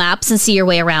Google Maps and see your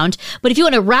way around. But if you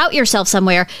want to route yourself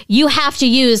somewhere, you have to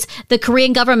use the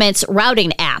Korean government's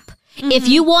routing app. Mm-hmm. If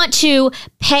you want to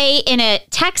pay in a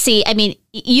taxi, I mean,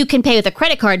 you can pay with a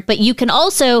credit card, but you can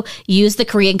also use the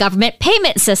Korean government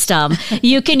payment system.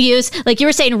 You can use, like you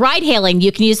were saying, ride hailing.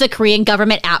 You can use the Korean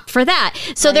government app for that.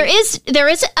 So right. there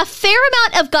is a fair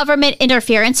amount of government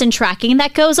interference and tracking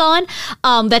that goes on.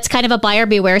 That's kind of a buyer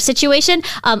beware situation.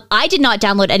 I did not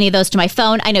download any of those to my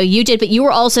phone. I know you did, but you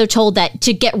were also told that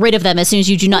to get rid of them as soon as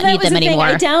you do not need them anymore.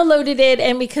 I downloaded it,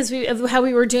 and because of how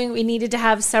we were doing, we needed to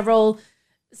have several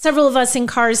several of us in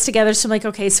cars together. So I'm like,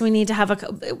 okay, so we need to have a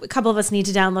couple of us need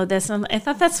to download this. And I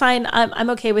thought that's fine. I'm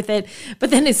okay with it.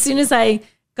 But then as soon as I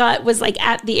was like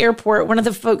at the airport, one of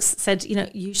the folks said,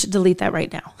 you should delete that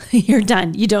right now. You're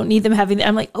done. You don't need them having that.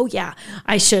 I'm like, oh yeah,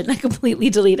 I should. And I completely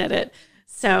deleted it.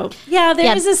 So yeah,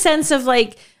 there is a sense of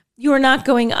like, you are not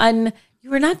going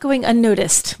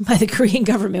unnoticed by the Korean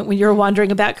government when you're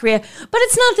wandering about Korea. But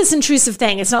it's not this intrusive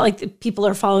thing. It's not like people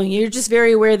are following you. You're just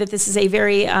very aware that this is a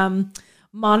very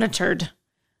monitored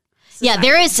society. Yeah,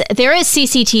 there is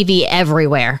CCTV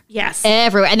everywhere. Yes.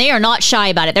 Everywhere. And they are not shy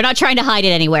about it. They're not trying to hide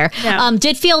it anywhere. No.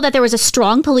 Did feel that there was a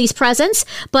strong police presence,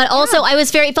 but also I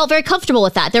felt very comfortable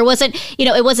with that. There wasn't,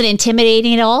 it wasn't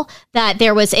intimidating at all. That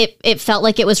there was, it felt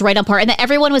like it was right on par and that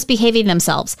everyone was behaving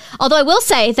themselves. Although I will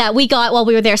say that we got, while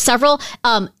we were there, several,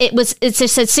 it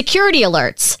just said security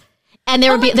alerts. And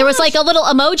there was like a little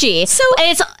emoji. So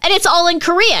and it's all in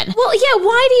Korean. Well, yeah.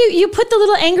 Why do you put the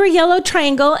little angry yellow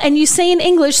triangle and you say in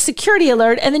English security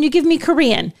alert and then you give me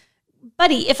Korean?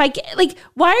 Buddy,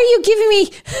 why are you giving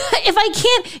me, if I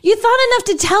can't, you thought enough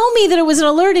to tell me that it was an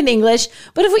alert in English,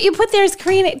 but if what you put there is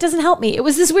Korean, it doesn't help me. It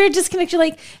was this weird disconnect. You're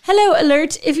like, hello,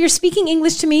 alert. If you're speaking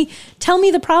English to me, tell me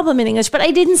the problem in English. But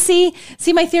I didn't see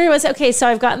my theory was, okay, so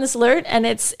I've gotten this alert and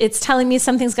it's telling me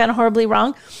something's gone horribly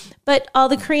wrong. But all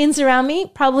the Koreans around me,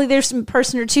 probably there's some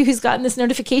person or two who's gotten this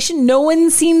notification. No one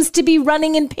seems to be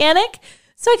running in panic.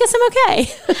 So I guess I'm okay.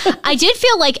 I did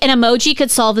feel like an emoji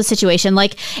could solve the situation.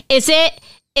 Like, is it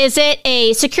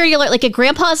a security alert, like a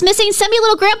grandpa's missing? Send me a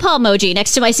little grandpa emoji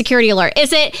next to my security alert.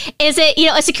 Is it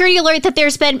a security alert that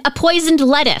there's been a poisoned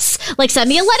lettuce? Like, send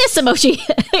me a lettuce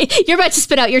emoji. You're about to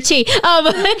spit out your tea.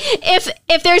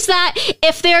 If there's that,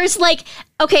 if there's like,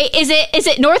 okay, is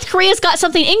it North Korea's got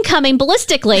something incoming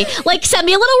ballistically? Like, send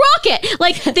me a little rocket.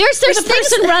 Like, there's a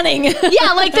person running.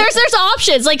 Yeah, like there's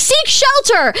options. Like, seek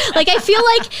shelter. Like, I feel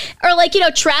like, or like,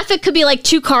 traffic could be like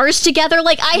two cars together.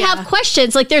 Like, I have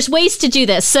questions. Like, there's ways to do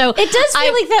this. So it does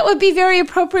feel like that would be very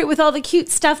appropriate with all the cute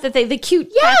stuff that the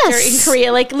cute factor in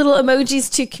Korea, like little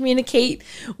emojis to communicate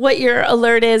what your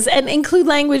alert is and include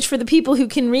language for the people who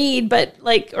can read,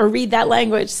 or read that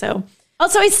language. So.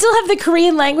 Also, I still have the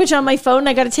Korean language on my phone.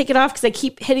 I got to take it off because I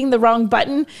keep hitting the wrong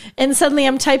button. And suddenly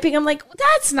I'm typing. I'm like,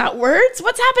 that's not words.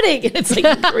 What's happening? And it's like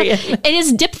in Korean. It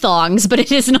is diphthongs, but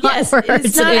it is not words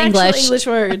it's not in English. English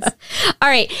words. All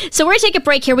right. So we're going to take a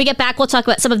break here. We get back. We'll talk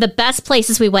about some of the best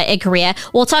places we went in Korea.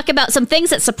 We'll talk about some things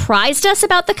that surprised us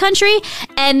about the country.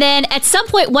 And then at some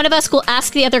point, one of us will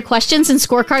ask the other questions and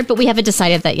scorecard, but we haven't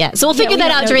decided that yet. So we'll figure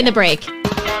that out during the break.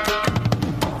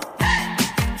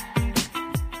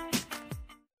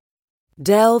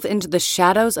 Delve into the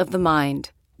shadows of the mind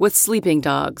with Sleeping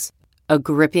Dogs, a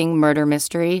gripping murder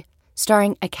mystery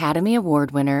starring Academy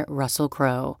Award winner Russell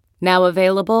Crowe. Now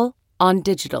available on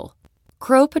digital.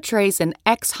 Crowe portrays an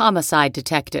ex-homicide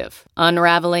detective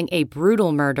unraveling a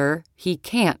brutal murder he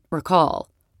can't recall.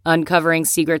 Uncovering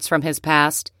secrets from his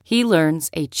past, he learns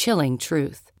a chilling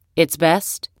truth. It's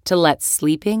best to let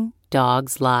sleeping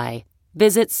dogs lie.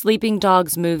 Visit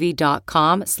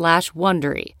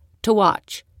sleepingdogsmovie.com/Wondery to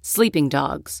watch Sleeping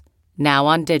Dogs, now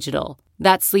on digital.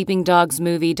 That's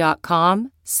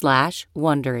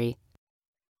sleepingdogsmovie.com/Wondery.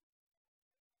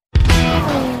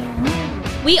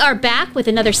 We are back with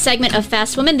another segment of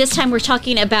Fast Women. This time we're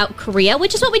talking about Korea,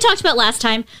 which is what we talked about last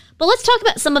time. But let's talk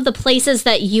about some of the places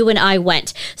that you and I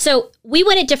went. So we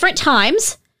went at different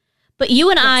times, but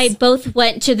you and I both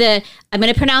went to I'm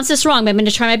going to pronounce this wrong, but I'm going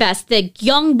to try my best, the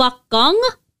Gyeongbokgung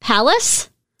Palace.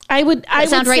 I would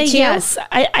say yes.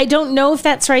 I don't know if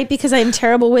that's right because I'm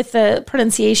terrible with the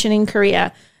pronunciation in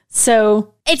Korea.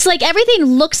 So it's like everything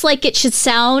looks like it should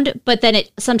sound, but then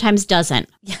it sometimes doesn't.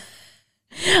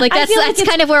 Like that's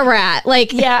kind of where we're at.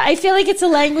 Like, yeah, I feel like it's a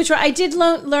language where I did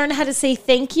learn how to say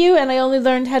thank you, and I only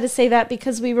learned how to say that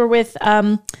because we were with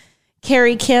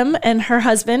Carrie Kim and her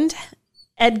husband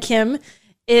Ed Kim.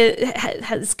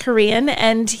 Has Korean,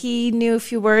 and he knew a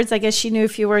few words. I guess she knew a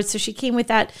few words, so she came with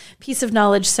that piece of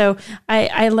knowledge. So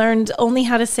I learned only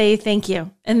how to say thank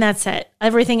you, and that's it.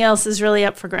 Everything else is really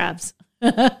up for grabs.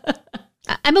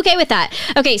 I'm okay with that.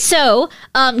 Okay, so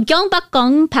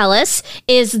Gyeongbokgung Palace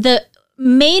is the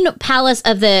main palace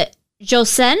of the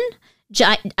Joseon.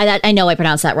 I know I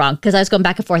pronounced that wrong because I was going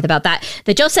back and forth about that.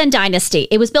 The Joseon dynasty.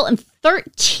 It was built in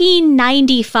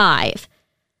 1395.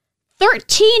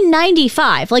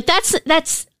 1395. Like that's a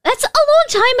long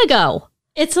time ago.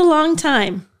 It's a long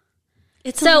time.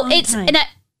 And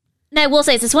I will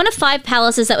say it's one of 5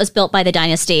 palaces that was built by the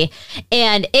dynasty,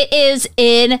 and it is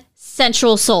in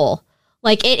central Seoul.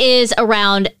 Like it is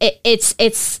around. It's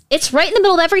right in the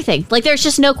middle of everything. Like there's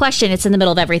just no question. It's in the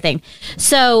middle of everything.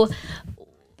 So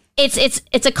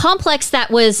it's a complex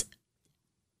that was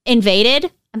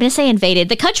invaded. I'm going to say invaded.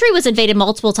 The country was invaded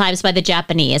multiple times by the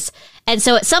Japanese. And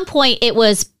so at some point it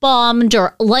was bombed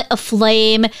or lit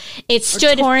aflame. It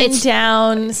stood torn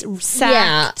down,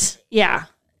 sacked. Yeah.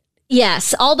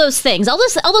 Yes, all those things, all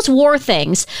those war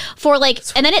things for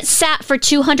and then it sat for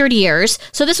 200 years.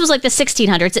 So this was like the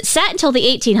 1600s. It sat until the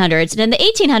 1800s. And in the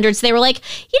 1800s, they were like,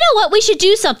 you know what? We should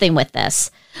do something with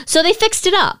this. So they fixed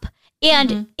it up.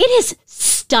 And it is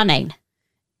stunning.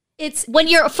 When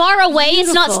you're far away,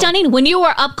 beautiful. It's not stunning. When you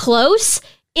are up close,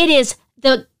 it is,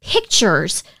 the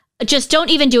pictures just don't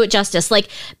even do it justice. Like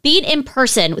being in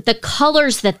person with the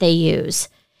colors that they use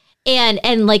and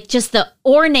like just the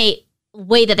ornate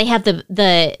way that they have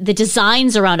the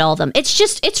designs around all of them.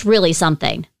 It's really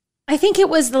something. I think it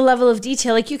was the level of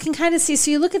detail. Like you can kind of see, so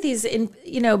you look at these in,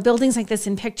 buildings like this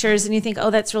in pictures and you think,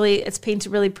 oh, it's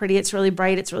painted really pretty. It's really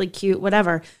bright. It's really cute,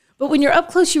 whatever. But when you're up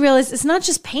close, you realize it's not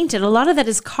just painted. A lot of that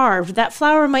is carved. That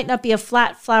flower might not be a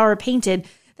flat flower painted.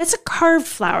 That's a carved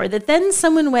flower that then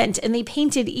someone went and they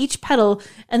painted each petal,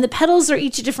 and the petals are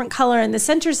each a different color and the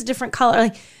center is a different color.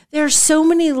 Like there are so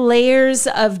many layers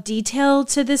of detail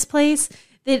to this place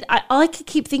that all I could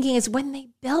keep thinking is, when they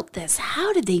built this,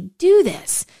 how did they do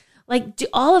this? Like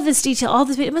all of this detail, all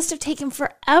this, it must have taken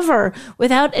forever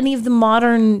without any of the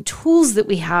modern tools that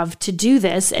we have to do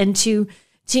this and to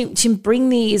bring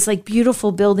these like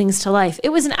beautiful buildings to life. It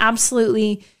was an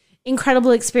absolutely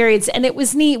incredible experience. And it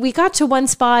was neat. We got to one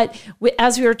spot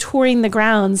as we were touring the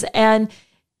grounds, and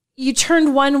you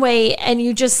turned one way and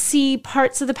you just see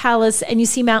parts of the palace and you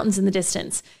see mountains in the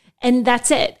distance. And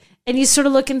that's it. And you sort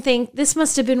of look and think, this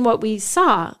must have been what we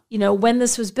saw, when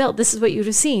this was built. This is what you would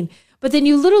have seen. But then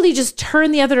you literally just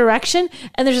turn the other direction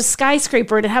and there's a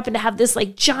skyscraper, and it happened to have this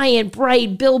like giant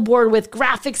bright billboard with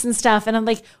graphics and stuff. And I'm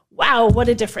like, wow, what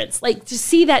a difference. Like to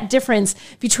see that difference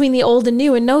between the old and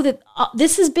new and know that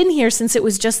this has been here since it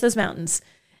was just those mountains.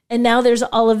 And now there's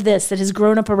all of this that has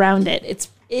grown up around it.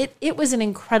 It was an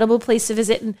incredible place to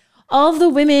visit. And all of the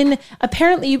women,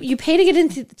 apparently you pay to get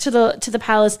into the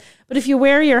palace, but if you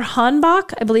wear your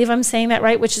hanbok, I believe I'm saying that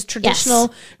right, which is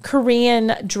traditional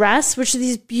Korean dress, which are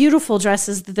these beautiful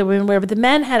dresses that the women wear, but the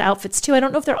men had outfits too. I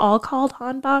don't know if they're all called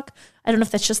hanbok. I don't know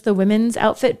if that's just the women's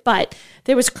outfit, but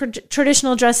there was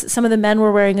traditional dress that some of the men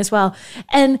were wearing as well.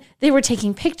 And they were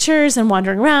taking pictures and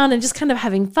wandering around and just kind of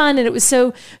having fun. And it was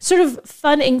so sort of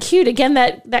fun and cute. Again,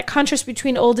 that contrast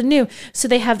between old and new. So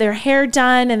they have their hair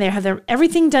done and they have their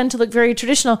everything done to look very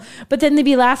traditional, but then they'd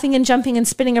be laughing and jumping and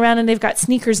spinning around, and they've got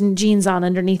sneakers and jeans on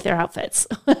underneath their outfits.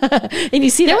 And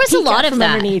you see there was a lot of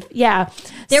that underneath. Yeah.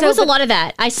 There was a lot of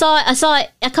that. I saw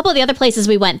a couple of the other places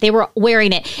we went, they were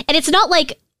wearing it. And it's not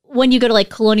like when you go to like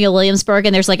Colonial Williamsburg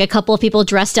and there's like a couple of people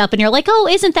dressed up and you're like, oh,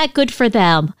 isn't that good for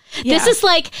them? Yeah.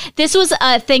 This was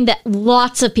a thing that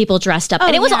lots of people dressed up.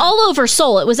 And it was all over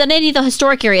Seoul. It was in any of the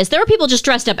historic areas. There were people just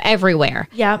dressed up everywhere.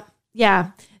 Yeah.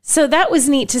 Yeah. So that was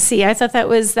neat to see. I thought that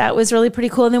was really pretty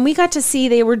cool. And then we got to see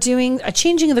they were doing a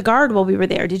changing of the guard while we were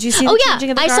there. Did you see the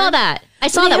changing of the guard? I saw that. I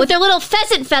saw that with their little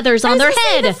pheasant feathers on their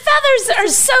head. The feathers are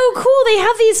so cool. They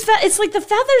have these, it's like the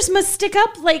feathers must stick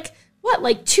up like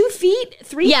 2 feet,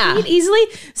 3 feet easily?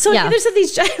 So there's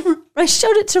these giant, I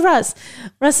showed it to Russ.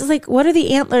 Russ is like, what are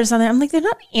the antlers on there? I'm like, they're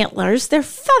not antlers, they're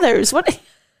feathers. What?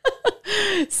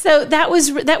 So that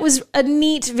was a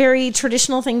neat, very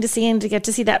traditional thing to see, and to get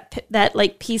to see that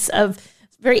like piece of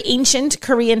very ancient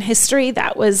Korean history.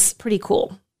 That was pretty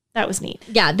cool. That was neat.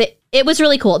 Yeah, it was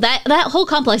really cool. That whole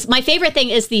complex. My favorite thing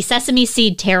is the Sesame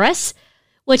Seed Terrace,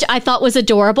 which I thought was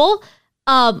adorable.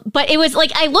 But it was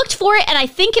like, I looked for it and I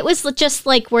think it was just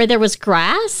like where there was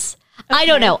grass. Okay. I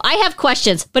don't know. I have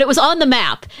questions, but it was on the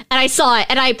map and I saw it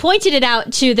and I pointed it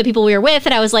out to the people we were with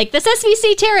and I was like, the Sesame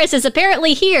Seed Terrace is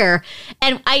apparently here.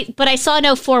 But I saw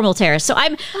no formal terrace. So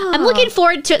I'm looking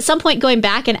forward to at some point going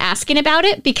back and asking about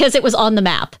it because it was on the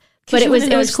map. But it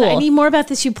was cool. I need more about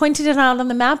this. You pointed it out on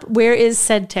the map. Where is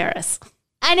said terrace?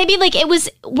 And I mean, like,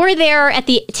 we're there at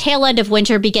the tail end of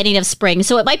winter, beginning of spring.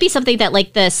 So it might be something that,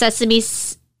 like, the sesame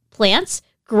plants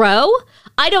grow.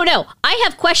 I don't know. I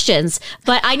have questions,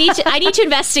 but I need to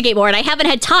investigate more. And I haven't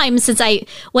had time since I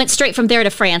went straight from there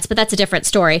to France, but that's a different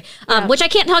story, which I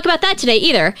can't talk about that today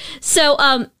either.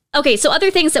 So, okay. So other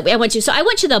things that I went to. So I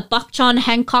went to the Bokchon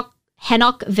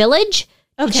Hanok Village.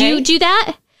 Okay. Did you do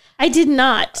that? I did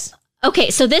not.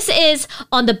 Okay, so this is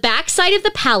on the back side of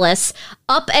the palace,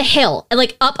 up a hill,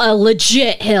 like up a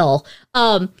legit hill.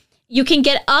 You can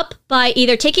get up by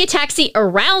either taking a taxi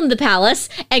around the palace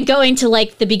and going to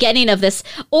like the beginning of this,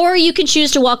 or you can choose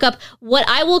to walk up what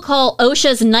I will call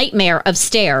OSHA's nightmare of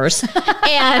stairs.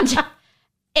 And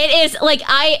It is like,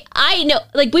 I know,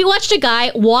 like we watched a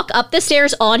guy walk up the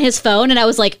stairs on his phone and I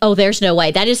was like, oh, there's no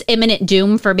way. That is imminent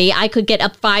doom for me. I could get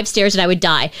up 5 stairs and I would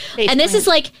die. And this is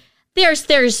like,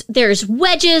 there's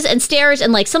wedges and stairs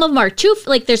and like some of them are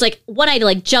like there's like one I had to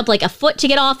like jump like a foot to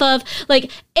get off of.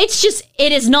 Like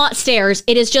it is not stairs.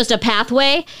 It is just a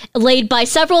pathway laid by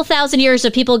several thousand years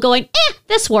of people going,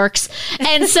 this works.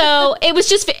 And so it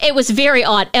was very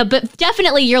odd. But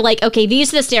definitely you're like, okay,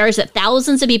 these are the stairs that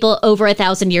thousands of people over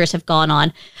 1,000 years have gone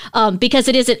on, because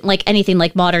it isn't like anything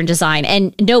like modern design,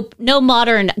 and no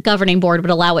modern governing board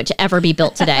would allow it to ever be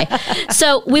built today.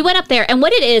 So we went up there, and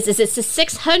what it is it's a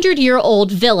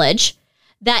 600-year-old village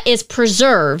that is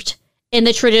preserved in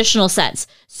the traditional sense.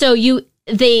 So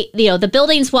the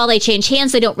buildings, while they change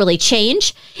hands, they don't really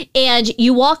change. And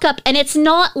you walk up and it's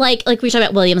not like we were talking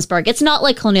about Williamsburg. It's not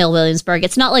like Colonial Williamsburg.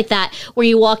 It's not like that where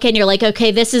you walk in, you're like,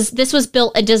 okay, this was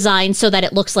built and designed so that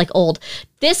it looks like old.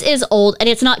 This is old and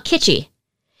it's not kitschy.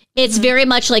 It's very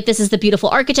much like this is the beautiful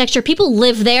architecture. People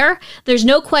live there. There's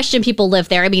no question people live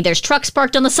there. I mean, there's trucks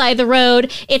parked on the side of the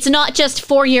road. It's not just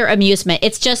for your amusement.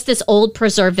 It's just this old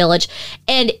preserved village.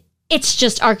 And it's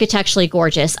just architecturally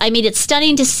gorgeous. I mean, it's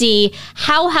stunning to see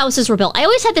how houses were built. I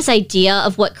always had this idea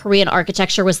of what Korean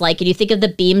architecture was like. And you think of the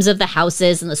beams of the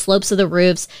houses and the slopes of the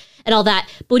roofs and all that.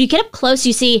 But when you get up close,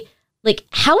 you see like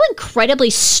how incredibly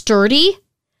sturdy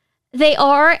they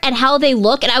are and how they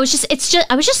look. And I was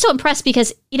just so impressed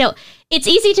because, it's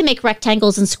easy to make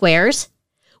rectangles and squares.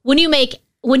 When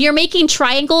you're making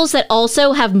triangles that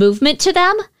also have movement to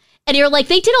them, and you're like,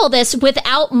 they did all this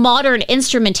without modern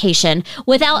instrumentation,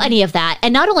 without any of that.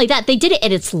 And not only that, they did it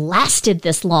and it's lasted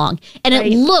this long. And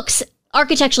It looks,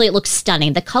 architecturally, it looks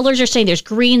stunning. The colors are stunning. There's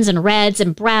greens and reds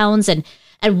and browns and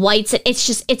whites.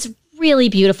 It's really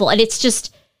beautiful. And it's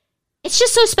just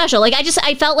so special. Like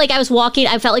I felt like I was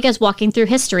walking through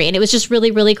history, and it was just really,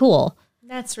 really cool.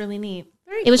 That's really neat.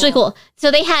 It was really cool.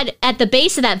 So they had, at the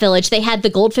base of that village, they had the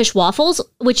goldfish waffles,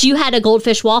 which you had a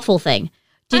goldfish waffle thing.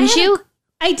 Didn't you?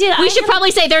 I did. We should probably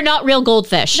say they're not real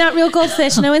goldfish. Not real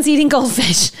goldfish. No one's eating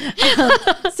goldfish.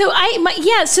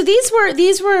 So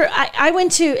these were, I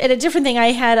went to, at a different thing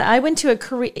I went to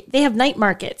they have night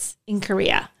markets in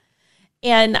Korea.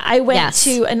 And I went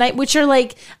to a night, which are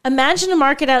like, imagine a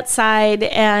market outside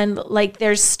and like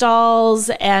there's stalls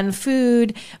and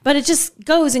food, but it just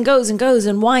goes and goes and goes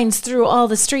and winds through all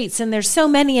the streets. And there's so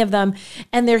many of them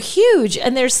and they're huge.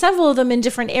 And there's several of them in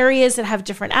different areas that have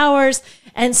different hours.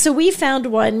 And so we found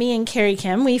one, me and Carrie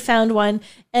Kim, we found one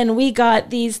and we got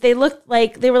these, they were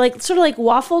sort of like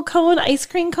waffle cone, ice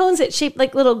cream cones that shaped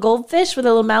like little goldfish with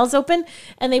their little mouths open.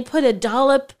 And they put a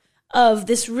dollop of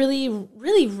this really,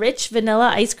 really rich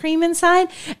vanilla ice cream inside.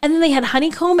 And then they had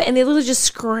honeycomb and they literally just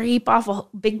scrape off a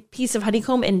big piece of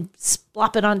honeycomb and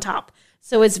splop it on top.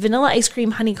 So it's vanilla ice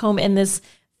cream, honeycomb, and this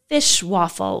fish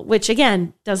waffle, which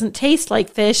again, doesn't taste like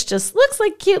fish, just looks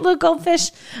like cute little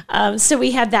goldfish. So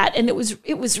we had that and it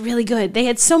was really good. They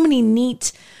had so many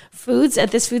neat foods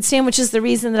at this food stand, which is the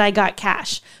reason that I got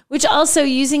cash, which also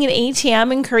using an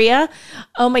ATM in Korea.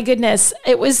 Oh my goodness.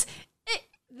 It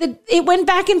went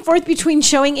back and forth between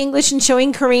showing English and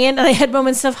showing Korean. And I had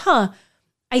moments of,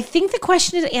 I think the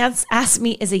question it asked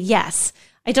me is a yes.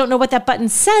 I don't know what that button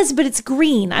says, but it's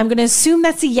green. I'm going to assume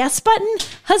that's a yes button.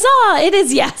 Huzzah, it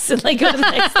is yes. And like go to the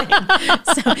next thing.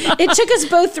 So it took us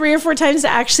both 3 or 4 times to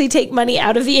actually take money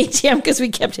out of the ATM because we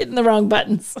kept hitting the wrong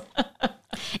buttons.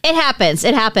 It happens.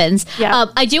 Yeah.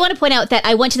 I do want to point out that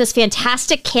I went to this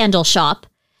fantastic candle shop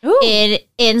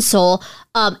in Seoul.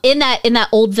 In that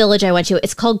old village I went to,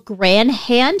 it's called Grand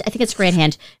Hand. I think it's Grand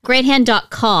Hand.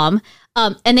 Grandhand.com.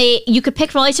 And you could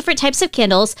pick from all these different types of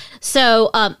candles.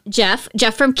 So Jeff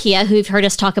from Kia, who you've heard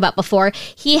us talk about before,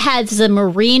 he has the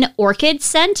marine orchid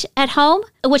scent at home,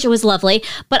 which was lovely.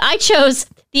 But I chose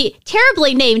the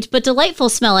terribly named but delightful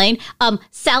smelling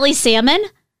Sally Salmon.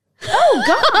 Oh,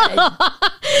 God.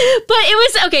 But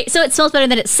it was, okay, so it smells better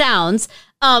than it sounds.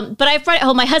 But I brought it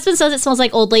home. My husband says it smells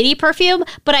like old lady perfume,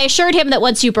 but I assured him that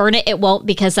once you burn it, it won't,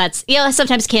 because that's,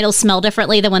 sometimes candles smell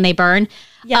differently than when they burn.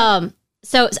 Yeah.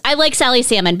 So I like Sally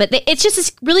Salmon, but it's just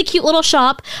this really cute little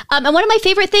shop. And one of my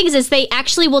favorite things is they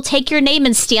actually will take your name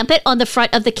and stamp it on the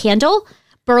front of the candle.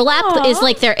 Burlap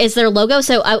is their logo.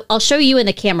 So I'll show you in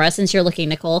the camera since you're looking,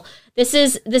 Nicole. This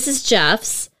is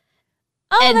Jeff's.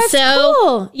 Oh, and that's so,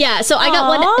 cool. Yeah, so I got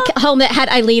one home that had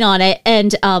Eileen on it,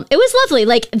 and it was lovely.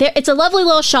 Like, it's a lovely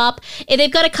little shop. And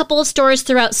they've got a couple of stores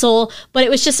throughout Seoul, but it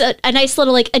was just a nice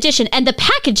little, like, addition. And the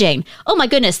packaging, oh my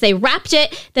goodness, they wrapped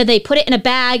it, then they put it in a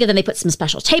bag, and then they put some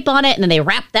special tape on it, and then they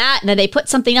wrapped that, and then they put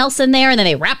something else in there, and then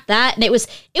they wrapped that, and it was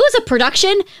a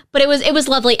production, but it was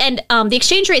lovely. And the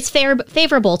exchange rate's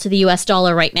favorable to the US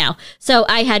dollar right now. So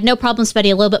I had no problem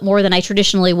spending a little bit more than I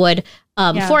traditionally would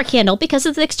for a candle because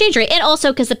of the exchange rate, and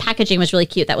also because the packaging was really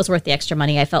cute. That was worth the extra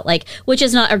money, I felt like, which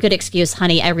is not a good excuse,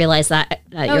 honey. I realize that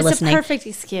you're listening. It's a perfect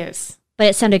excuse. But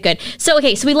it sounded good. So,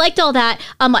 okay, so we liked all that.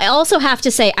 I also have to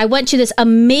say, I went to this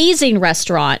amazing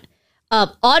restaurant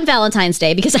on Valentine's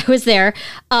Day because I was there.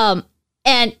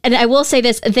 And I will say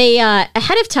this, they,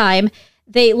 ahead of time,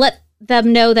 they let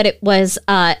them know that it was,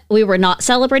 we were not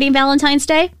celebrating Valentine's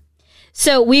Day.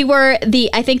 So we were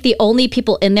I think the only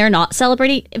people in there not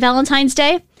celebrating Valentine's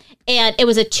Day. And it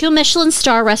was a 2 Michelin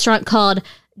star restaurant called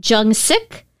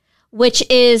Jung-sik, which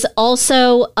is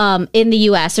also in the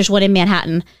US. There's one in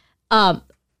Manhattan.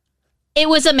 It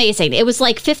was amazing. It was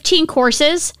like 15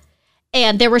 courses.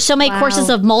 And there were so many courses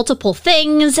of multiple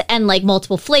things and like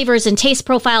multiple flavors and taste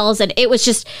profiles. And it was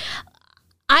just,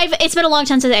 it's been a long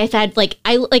time since I've had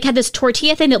I had this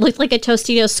tortilla thing that looked like a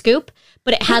Tostito scoop,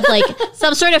 but it had like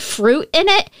some sort of fruit in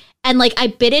it. And like I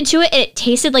bit into it and it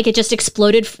tasted like it just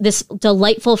exploded this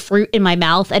delightful fruit in my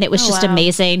mouth. And it was just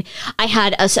amazing. I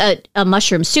had a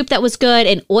mushroom soup that was good,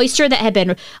 an oyster that had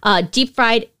been deep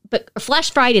fried, but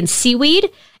flash fried in seaweed.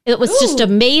 It was just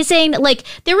amazing. Like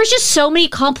there was just so many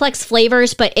complex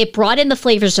flavors, but it brought in the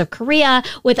flavors of Korea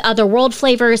with other world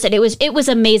flavors, and it was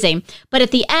amazing. But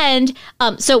at the end,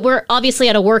 so we're obviously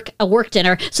at a work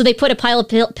dinner, so they put a pile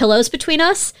of pillows between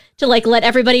us to like let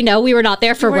everybody know we were not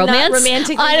there for romance. Not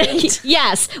romantically linked.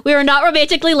 Yes, we were not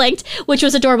romantically linked, which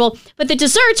was adorable. But the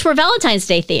desserts were Valentine's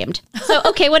Day themed. So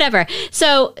okay, whatever.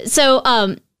 So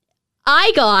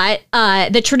I got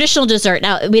the traditional dessert.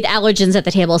 Now, we had allergens at the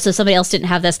table, so somebody else didn't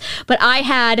have this. But I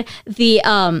had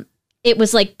the, it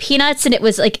was like peanuts, and it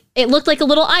was like, it looked like a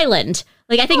little island.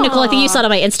 Like, I think, Nicole, I think you saw it on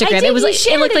my Instagram. It was like,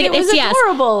 it looked like it was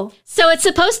adorable. So it's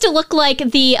supposed to look like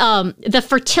the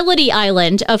fertility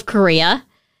island of Korea.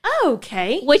 Oh,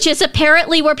 okay. Which is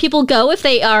apparently where people go if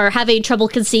they are having trouble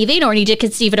conceiving or need to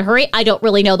conceive in a hurry. I don't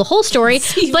really know the whole story,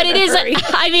 but it is.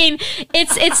 I mean,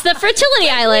 it's the fertility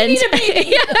island.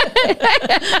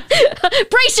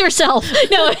 Brace yourself.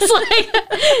 No, it's like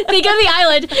they go to the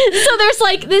island. So there's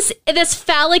like this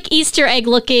phallic Easter egg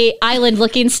looking island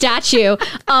looking statue.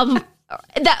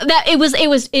 That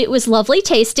it was lovely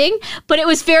tasting, but it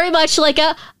was very much like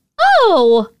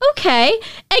oh, okay.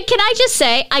 And can I just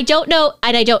say, I don't know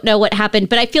what happened,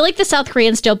 but I feel like the South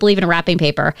Koreans don't believe in wrapping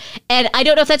paper. And I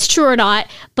don't know if that's true or not,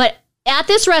 but at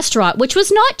this restaurant, which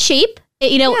was not cheap,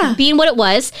 being what it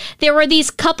was, there were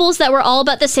these couples that were all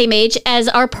about the same age as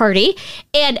our party,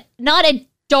 and not a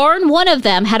darn one of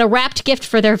them had a wrapped gift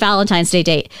for their Valentine's Day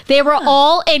date. They were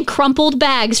all in crumpled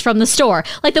bags from the store.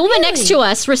 Like the woman next to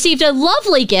us received a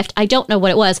lovely gift. I don't know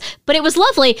what it was, but it was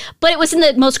lovely. But it was in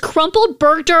the most crumpled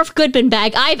Bergdorf Goodman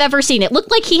bag I've ever seen. It looked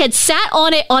like he had sat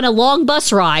on it on a long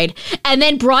bus ride and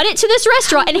then brought it to this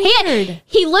restaurant. And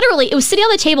he literally, it was sitting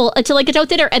on the table until like adult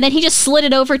dinner, and then he just slid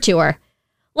it over to her.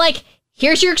 Like,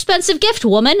 here's your expensive gift,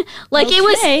 woman. Like it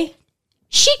was...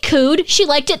 She cooed. She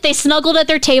liked it. They snuggled at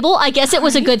their table. I guess it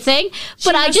was a good thing.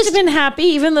 But I just have been happy,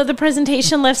 even though the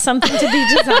presentation left something to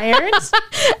be desired.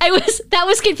 That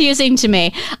was confusing to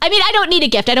me. I mean, I don't need a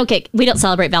gift. We don't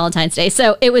celebrate Valentine's Day,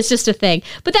 so it was just a thing.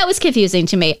 But that was confusing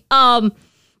to me.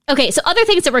 Okay, so other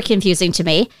things that were confusing to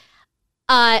me.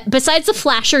 Besides the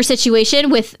flasher situation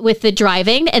with the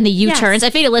driving and the U-turns,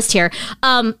 I made a list here.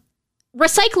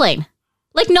 Recycling.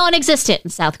 Like non-existent in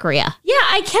South Korea. Yeah,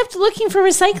 I kept looking for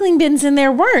recycling bins and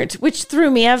there weren't, which threw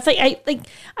me. I was like,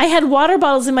 I had water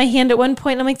bottles in my hand at one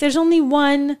point. And I'm like, there's only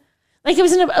one. Like it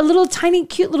was in a little tiny,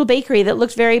 cute little bakery that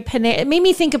looked very Panera. It made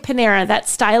me think of Panera, that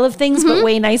style of things, but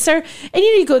way nicer. And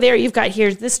you go there, you've got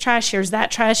here's this trash, here's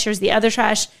that trash, here's the other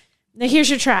trash. Now here's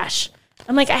your trash.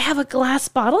 I'm like, I have a glass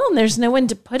bottle and there's no one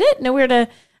to put it, nowhere to.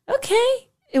 Okay,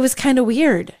 it was kind of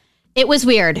weird. It was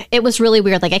weird. It was really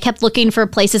weird. Like I kept looking for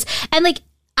places, and like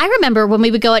I remember when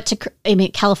we would go out to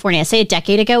California, say a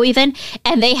decade ago even,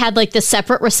 and they had like the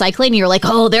separate recycling. And you're like,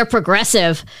 oh, they're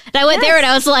progressive. And I went there and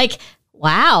I was like,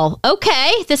 wow,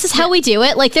 okay, this is how we do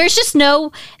it. Like there's just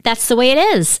that's the way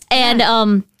it is.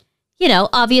 And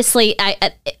obviously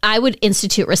I would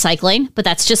institute recycling, but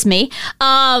that's just me.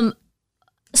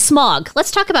 Smog.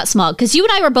 Let's talk about smog, because you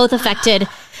and I were both affected.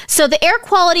 So the air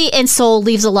quality in Seoul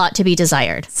leaves a lot to be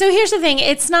desired. So here's the thing.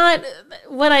 It's not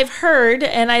what I've heard,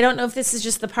 and I don't know if this is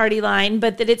just the party line,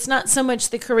 but that it's not so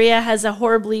much that Korea has a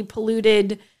horribly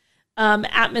polluted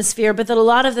atmosphere, but that a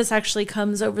lot of this actually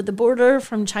comes over the border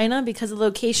from China because of the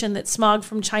location that smog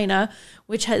from China,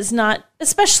 which is not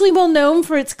especially well known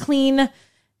for its clean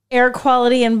air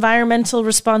quality, environmental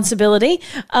responsibility,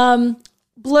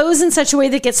 blows in such a way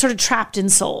that gets sort of trapped in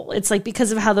Seoul. It's like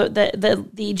because of how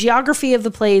the geography of the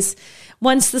place,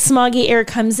 once the smoggy air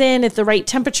comes in at the right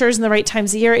temperatures and the right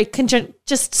times of year, it can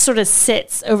just sort of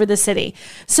sits over the city.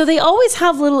 So they always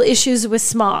have little issues with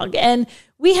smog. And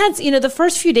we had, the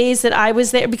first few days that I was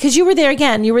there, because you were there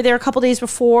again, you were there a couple days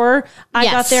before I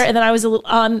got there. And then I was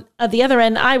on the other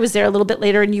end, I was there a little bit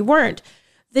later and you weren't.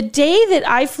 The day that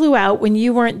I flew out when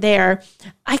you weren't there,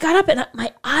 I got up and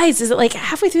my eyes, is it like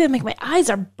halfway through, I'm like, my eyes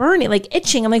are burning, like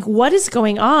itching. I'm like, what is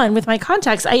going on with my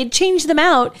contacts? I had changed them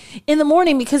out in the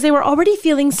morning because they were already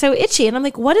feeling so itchy. And I'm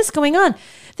like, what is going on?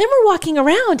 Then we're walking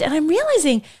around and I'm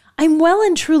realizing I'm well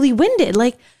and truly winded.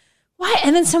 Like, why?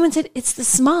 And then someone said, it's the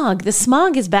smog. The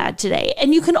smog is bad today.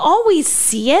 And you can always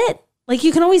see it. Like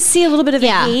you can always see a little bit of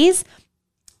a haze.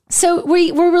 So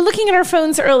we were looking at our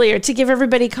phones earlier to give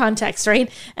everybody context,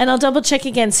 right? And I'll double check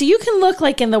again. So you can look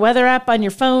like in the weather app on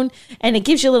your phone and it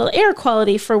gives you a little air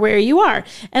quality for where you are.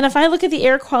 And if I look at the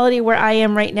air quality where I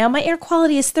am right now, my air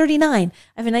quality is 39.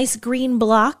 I have a nice green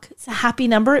block. It's a happy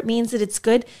number. It means that it's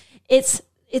good. It's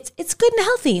good and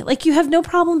healthy. Like you have no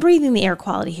problem breathing the air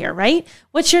quality here, right?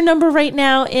 What's your number right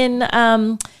now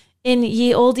in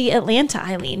ye olde Atlanta,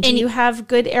 Eileen? Do you have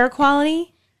good air quality?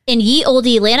 In ye olde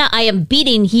Atlanta, I am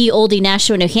beating ye olde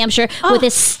Nashua, New Hampshire with a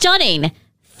stunning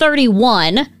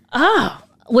 31. Oh.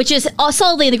 Which is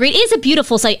solidly in the green. It is a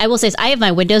beautiful site. I will say, I have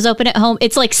my windows open at home.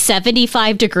 It's like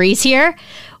 75 degrees here,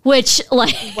 which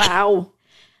like... Wow.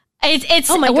 It's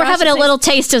we're having a little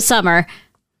taste of summer.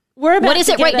 What is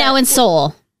it right now in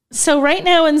Seoul? So right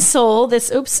now in Seoul, that's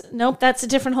a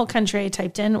different whole country I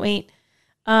typed in. Wait.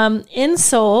 In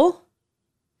Seoul,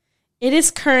 it is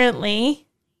currently...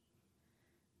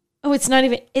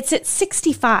 it's at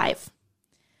 65,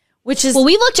 which is... Well,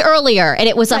 we looked earlier and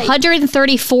it was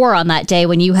 134 on that day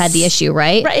when you had the issue,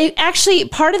 right? Right. Actually,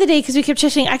 part of the day, because we kept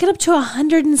checking, I got up to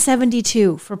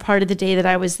 172 for part of the day that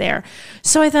I was there.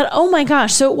 So I thought, oh my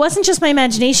gosh. So it wasn't just my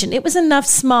imagination. It was enough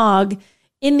smog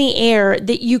in the air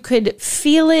that you could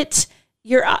feel it.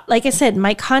 Like I said,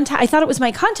 I thought it was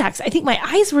my contacts. I think my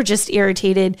eyes were just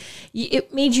irritated.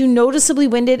 It made you noticeably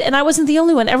winded. And I wasn't the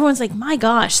only one. Everyone's like, my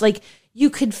gosh, like... You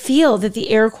could feel that the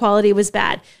air quality was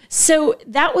bad. So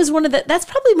that was that's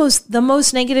probably the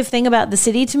most negative thing about the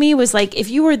city to me was like, if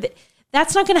you were,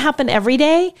 that's not going to happen every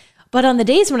day, but on the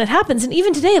days when it happens, and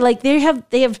even today, like they have,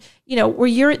 where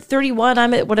you're at 31,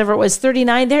 I'm at whatever it was,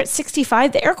 39, they're at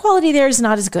 65. The air quality there is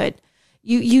not as good.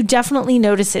 You definitely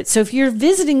notice it. So if you're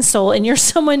visiting Seoul and you're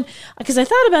someone, because I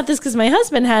thought about this because my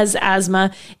husband has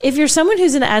asthma, if you're someone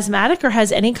who's an asthmatic or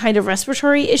has any kind of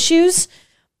respiratory issues,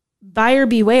 buyer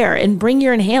beware and bring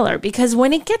your inhaler, because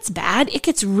when it gets bad, it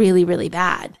gets really, really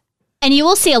bad. And you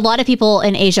will see a lot of people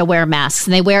in Asia wear masks,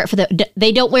 and they wear it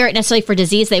they don't wear it necessarily for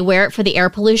disease. They wear it for the air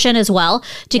pollution as well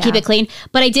to keep it clean.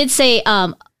 But I did say,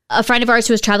 a friend of ours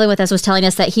who was traveling with us was telling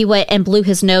us that he went and blew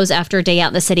his nose after a day out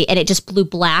in the city and it just blew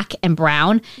black and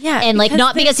brown. Yeah. And like,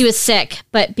 not because he was sick,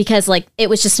 but because like, it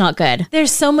was just not good.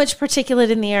 There's so much particulate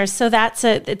in the air. So that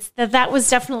was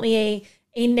definitely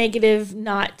a negative,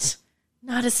 not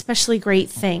especially great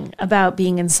thing about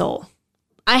being in Seoul.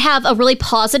 I have a really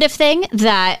positive thing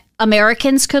that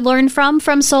Americans could learn from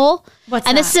Seoul. What's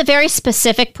and that? This is a very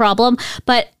specific problem,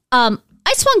 but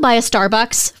I swung by a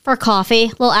Starbucks for coffee,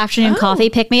 little afternoon coffee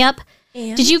pick-me-up.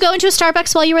 Did you go into a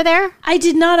Starbucks while you were there? I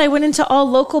did not. I went into all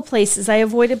local places. I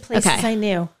avoided places I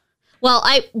knew. Well,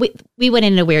 we went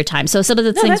in at a weird time, so some of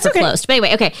the things were closed. But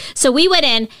anyway, okay. So we went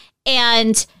in,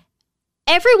 and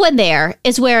everyone there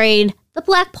is wearing the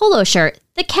black polo shirt,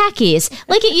 the khakis,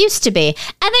 like it used to be. And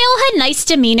they all had nice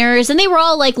demeanors, and they were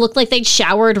all like, looked like they'd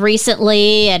showered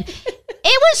recently. And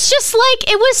it was just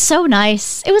like, it was so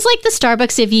nice. It was like the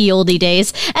Starbucks of ye olde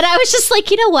days. And I was just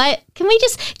like, you know what? Can we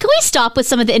stop with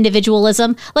some of the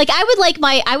individualism? Like I would like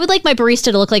my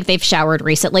barista to look like they've showered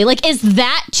recently. Like, is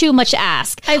that too much to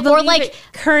ask? I believe like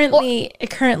currently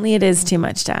it is too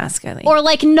much to ask, Eileen. Or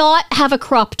like not have a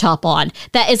crop top on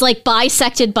that is like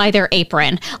bisected by their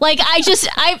apron. Like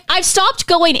I've stopped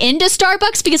going into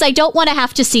Starbucks because I don't want to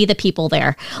have to see the people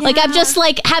there. Yeah. Like I'm just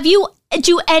like,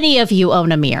 do any of you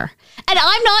own a mirror? And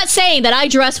I'm not saying that I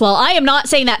dress well. I am not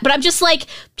saying that, but I'm just like,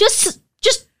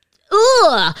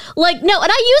 ugh. Like, no.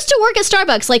 And I used to work at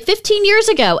Starbucks like 15 years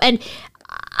ago. And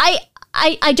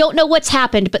I don't know what's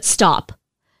happened, but stop.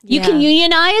 You can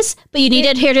unionize, but you need to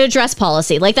adhere to a dress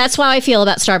policy. Like, that's how I feel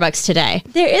about Starbucks today.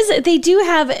 They do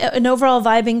have an overall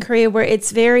vibe in Korea where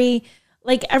it's very,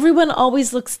 like, everyone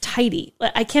always looks tidy.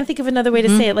 I can't think of another way to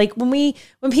say it. Like,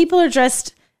 when people are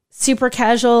dressed super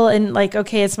casual and like,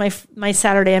 okay, it's my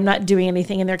Saturday, I'm not doing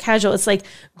anything, and they're casual, it's like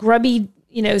grubby,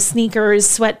 sneakers,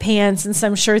 sweatpants, and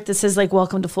some shirt that says like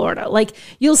 "Welcome to Florida." Like,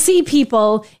 you'll see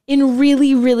people in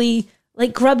really, really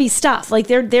like grubby stuff. Like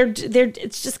they're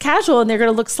it's just casual and they're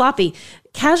going to look sloppy.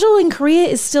 Casual in Korea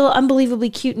is still unbelievably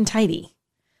cute and tidy.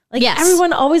 Like,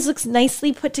 everyone always looks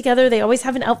nicely put together. They always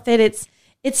have an outfit.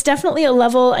 It's definitely a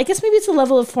level, I guess maybe it's a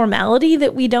level of formality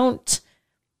that we don't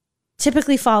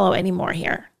typically follow anymore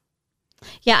here.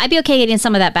 Yeah, I'd be okay getting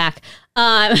some of that back.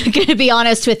 I'm going to be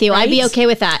honest with you. Right? I'd be okay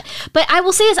with that. But I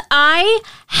will say is I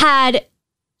had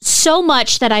so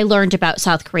much that I learned about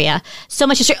South Korea. So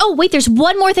much history. Oh, wait, there's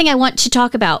one more thing I want to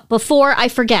talk about before I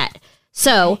forget.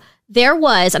 So there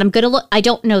was, and I'm going to look, I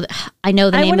don't know, I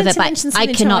know the name of it, but I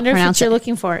cannot pronounce it. You're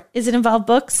looking for. Is it involve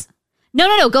books?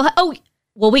 No. Go ahead. Oh,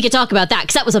 well, we could talk about that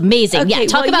because that was amazing. Okay,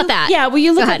 talk about that. Yeah, well,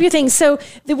 you look up your things. So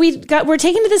we're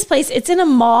taken to this place. It's in a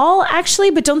mall,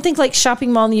 actually, but don't think like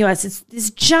shopping mall in the U.S. It's this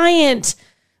giant,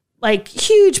 like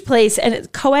huge place, and it's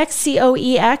COEX,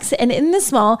 COEX. And in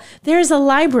this mall, there's a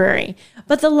library.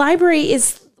 But the library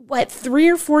is, 3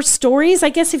 or 4 stories, I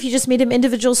guess, if you just made them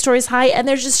individual stories high. And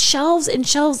there's just shelves and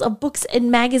shelves of books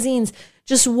and magazines,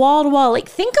 just wall to wall. Like,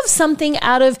 think of something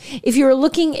out of, if you're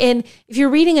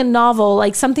reading a novel,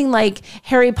 like something like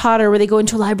Harry Potter, where they go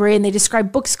into a library and they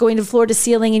describe books going to floor to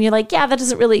ceiling, and you're like, yeah, that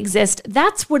doesn't really exist.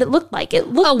 That's what it looked like. It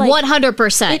looked like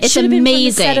 100%. It's amazing. Been from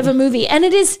the set of a movie. And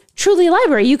it is truly a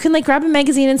library. You can like grab a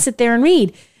magazine and sit there and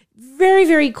read. Very,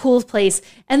 very cool place.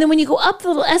 And then when you go up the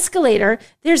little escalator,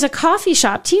 there's a coffee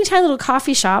shop, teeny tiny little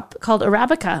coffee shop called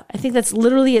Arabica. I think that's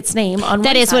literally its name.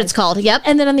 That is what it's called. Yep.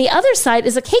 And then on the other side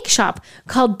is a cake shop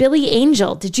called Billy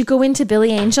Angel. Did you go into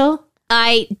Billy Angel?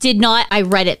 I did not. I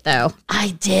read it though.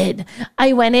 I did.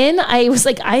 I went in. I was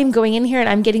like, I am going in here and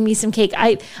I'm getting me some cake.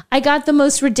 I got the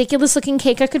most ridiculous looking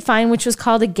cake I could find, which was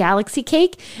called a galaxy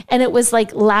cake. And it was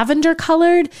like lavender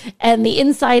colored, and the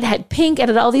inside had pink and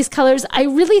had all these colors. I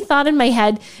really thought in my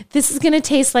head, this is going to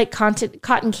taste like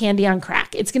cotton candy on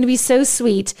crack. It's going to be so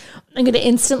sweet. I'm going to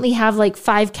instantly have like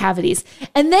 5 cavities.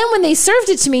 And then when they served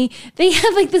it to me, they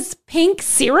had like this pink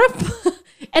syrup.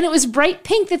 And it was bright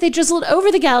pink that they drizzled over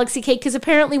the galaxy cake because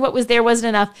apparently what was there wasn't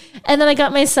enough. And then I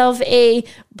got myself a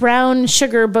brown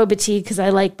sugar boba tea because I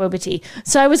like boba tea.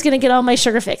 So I was going to get all my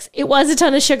sugar fix. It was a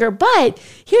ton of sugar. But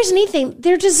here's the neat thing.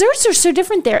 Their desserts are so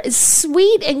different there. As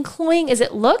sweet and cloying as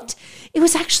it looked, it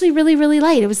was actually really, really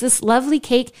light. It was this lovely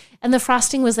cake, and the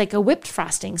frosting was like a whipped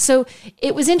frosting. So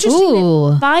it was interesting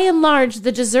that by and large,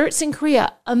 the desserts in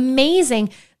Korea, amazing.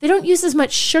 They don't use as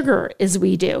much sugar as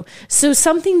we do. So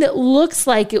something that looks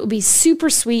like it would be super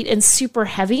sweet and super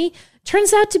heavy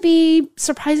turns out to be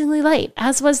surprisingly light,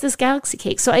 as was this galaxy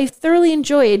cake. So I thoroughly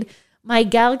enjoyed my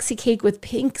galaxy cake with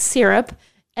pink syrup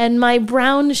and my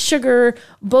brown sugar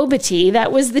boba tea.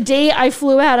 That was the day I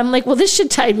flew out. I'm like, well, this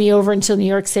should tide me over until New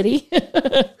York City.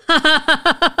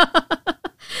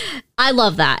 I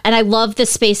love that. And I love the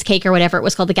space cake or whatever it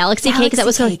was called, the galaxy cake. That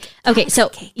was cake. Okay,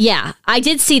 so yeah, I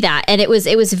did see that, and it was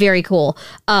very cool.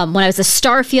 When I was at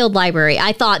Starfield Library,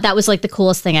 I thought that was like the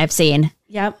coolest thing I've seen.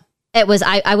 Yep. It was.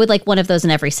 I would like one of those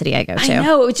in every city I go to. I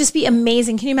know, it would just be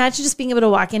amazing. Can you imagine just being able to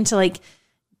walk into like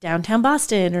downtown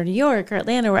Boston or New York or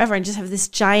Atlanta or wherever and just have this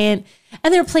giant,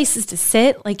 and there are places to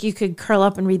sit, like you could curl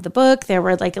up and read the book. There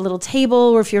were like a little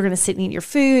table where if you were going to sit and eat your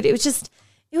food, it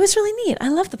was really neat. I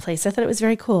love the place. I thought it was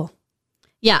very cool.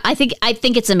 Yeah, I think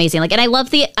it's amazing. Like, and I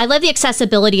love the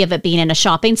accessibility of it being in a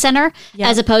shopping center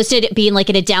as opposed to it being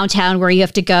like in a downtown where you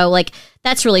have to go. Like,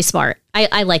 that's really smart.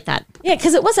 I like that. Yeah,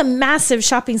 because it was a massive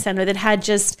shopping center that had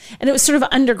and it was sort of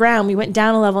underground. We went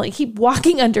down a level and keep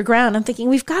walking underground. I'm thinking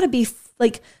we've got to be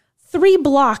like 3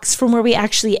 blocks from where we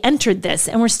actually entered this,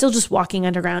 and we're still just walking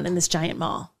underground in this giant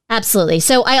mall. Absolutely.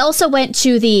 So I also went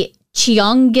to the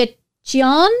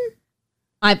Cheonggyecheon.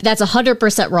 That's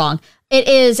 100% wrong. It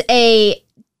is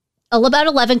about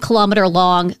 11 kilometer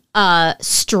long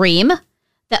stream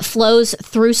that flows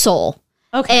through Seoul.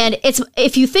 Okay. And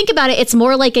if you think about it, it's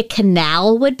more like a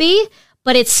canal would be,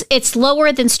 but it's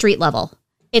lower than street level.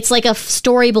 It's like a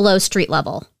story below street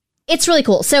level. It's really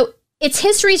cool. So its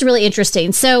history is really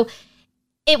interesting. So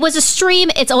it was a stream.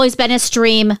 It's always been a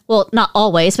stream. Well, not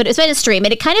always, but it's been a stream.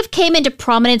 And it kind of came into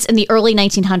prominence in the early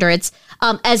 1900s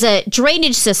as a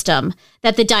drainage system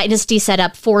that the dynasty set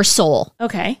up for Seoul.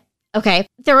 Okay. Okay.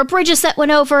 There were bridges that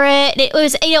went over it. It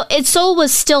was, Seoul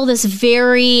was still this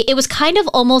it was kind of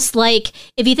almost like,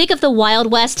 if you think of the Wild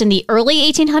West in the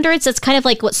early 1800s, it's kind of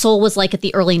like what Seoul was like at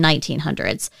the early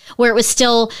 1900s, where it was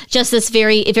still just this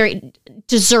very, very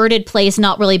deserted place,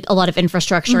 not really a lot of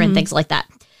infrastructure and things like that.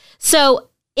 So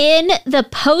in the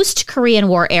post-Korean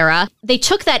War era, they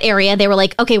took that area. They were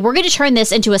like, okay, we're going to turn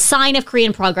this into a sign of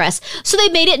Korean progress. So they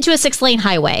made it into a 6-lane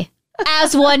highway.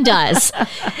 As one does.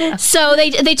 So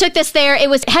they took this there.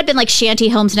 It had been like shanty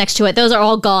homes next to it. Those are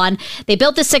all gone. They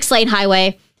built this 6-lane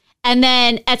highway. And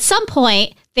then at some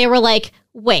point, they were like,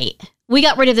 wait, we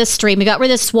got rid of this stream. We got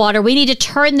rid of this water. We need to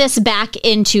turn this back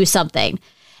into something.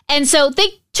 And so they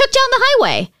took down the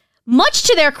highway. Much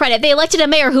to their credit, they elected a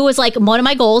mayor who was like, one of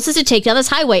my goals is to take down this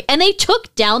highway. And they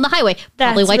took down the highway.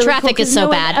 Probably why traffic is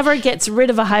so bad. No one ever gets rid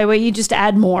of a highway. You just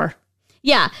add more.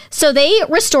 Yeah. So they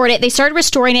restored it. They started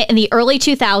restoring it in the early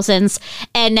 2000s.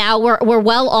 And now we're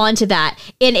well on to that.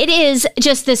 And it is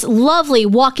just this lovely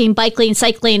walking, bike lane,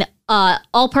 cycling,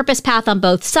 all-purpose path on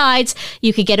both sides.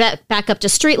 You could get back up to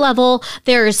street level.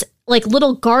 There's like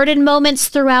little garden moments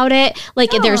throughout it.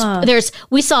 Like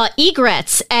we saw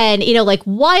egrets and, like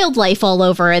wildlife all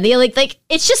over. And like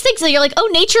it's just things that you're like, oh,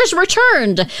 nature's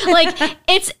returned. Like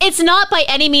it's not by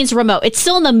any means remote. It's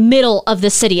still in the middle of the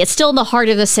city. It's still in the heart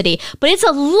of the city, but it's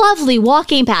a lovely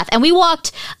walking path. And we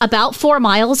walked about 4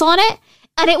 miles on it.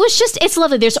 And it's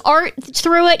lovely. There's art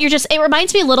through it. It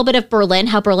reminds me a little bit of Berlin,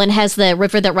 how Berlin has the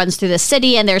river that runs through the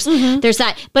city. And there's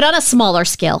that, but on a smaller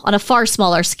scale, on a far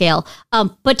smaller scale.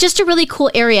 But just a really cool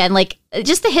area. And like,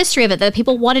 just the history of it, that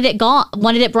people wanted it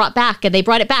brought back, and they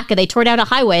brought it back, and they tore down a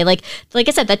highway. Like I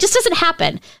said, that just doesn't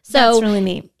happen. So that's really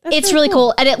neat. It's really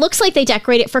cool. And it looks like they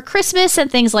decorate it for Christmas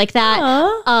and things like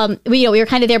that. We were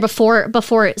kind of there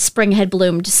before spring had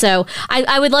bloomed. So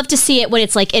I would love to see it when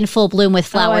it's like in full bloom with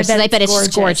flowers. I bet it's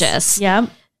gorgeous. Yeah.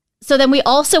 So then we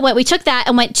took that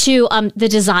and went to the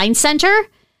design center.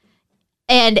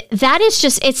 And that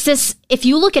is it's this, if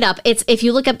you look it up, if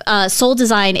you look up Seoul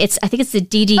Design, I think it's the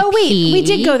DDP. Oh, wait, we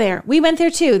did go there. We went there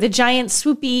too. The giant,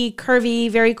 swoopy, curvy,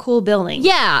 very cool building.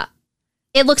 Yeah.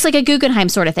 It looks like a Guggenheim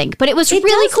sort of thing, but it was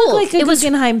really cool. Look like a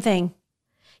Guggenheim thing.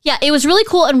 Yeah, it was really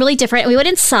cool and really different. We went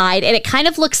inside, and it kind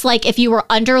of looks like if you were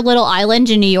under Little Island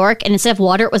in New York, and instead of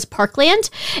water, it was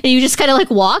parkland, and you just kind of like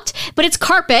walked. But it's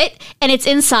carpet, and it's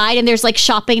inside, and there's like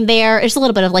shopping there. There's a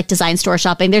little bit of like design store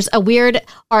shopping. There's a weird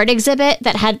art exhibit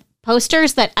that had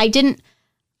posters that I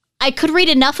could read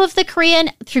enough of the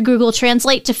Korean through Google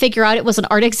Translate to figure out it was an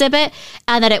art exhibit,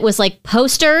 and that it was like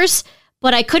posters.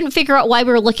 But I couldn't figure out why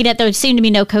we were looking at. There seemed to be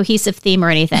no cohesive theme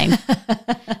or anything.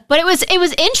 But it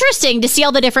was interesting to see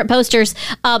all the different posters.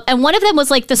 And one of them was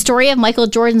like the story of Michael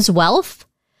Jordan's wealth,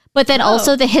 but then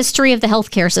also the history of the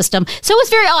healthcare system. So it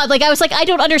was very odd. Like I was like, I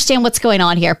don't understand what's going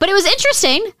on here, but it was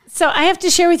interesting. So I have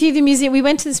to share with you the museum. We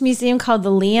went to this museum called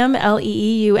the Leum,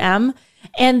 Leeum,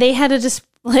 and they had a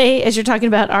display, as you're talking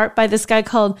about art, by this guy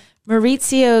called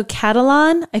Maurizio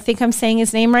Catalan. I think I'm saying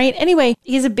his name right. Anyway,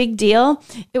 he's a big deal.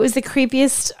 It was the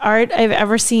creepiest art I've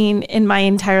ever seen in my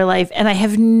entire life. And I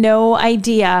have no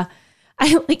idea.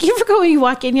 You ever go when you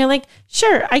walk in, you're like,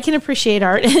 sure, I can appreciate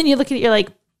art. And then you look at it, you're like,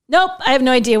 nope, I have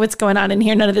no idea what's going on in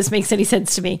here. None of this makes any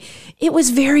sense to me. It was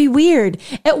very weird.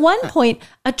 At one point,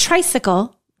 a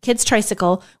tricycle, kid's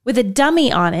tricycle, with a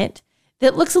dummy on it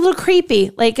that looks a little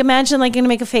creepy. Like imagine like going to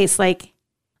make a face like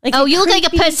you look like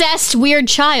a possessed weird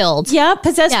child. Yeah,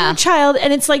 possessed weird child.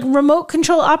 And it's like remote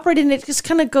control operated, and it just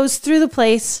kind of goes through the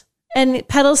place and it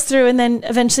pedals through and then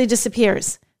eventually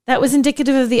disappears. That was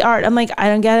indicative of the art. I'm like, I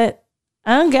don't get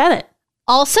it.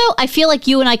 Also, I feel like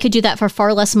you and I could do that for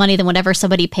far less money than whatever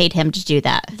somebody paid him to do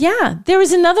that. Yeah. There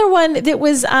was another one that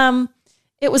was,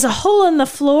 it was a hole in the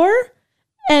floor,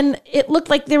 and it looked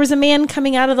like there was a man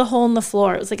coming out of the hole in the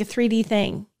floor. It was like a 3D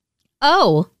thing.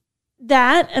 Oh.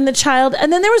 That and the child.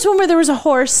 And then there was one where there was a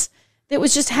horse that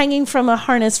was just hanging from a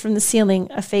harness from the ceiling,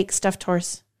 a fake stuffed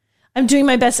horse. I'm doing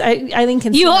my best. Eileen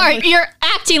can see. You're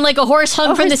acting like a horse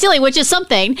hung from the ceiling, which is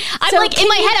something. I'm like in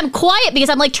my head, I'm quiet because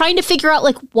I'm like trying to figure out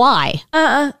like why.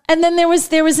 And then there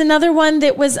was another one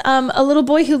that was a little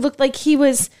boy who looked like he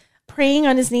was praying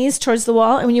on his knees towards the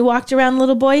wall. And when you walked around the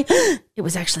little boy, it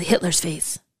was actually Hitler's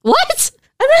face. What?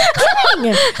 I'm not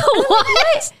kidding.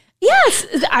 What? Yes.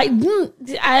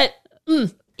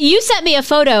 You sent me a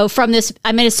photo from this.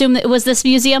 I'm going to assume that it was this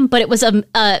museum, but it was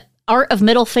a art of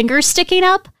middle fingers sticking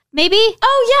up. Maybe?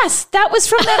 Oh, yes. That was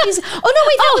from that museum. Oh, no,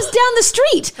 wait, that was down the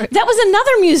street. That was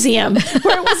another museum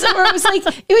where it was like,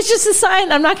 it was just a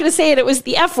sign. I'm not going to say it. It was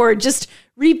the F word just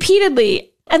repeatedly.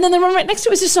 And then the one right next to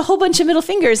it was just a whole bunch of middle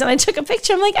fingers. And I took a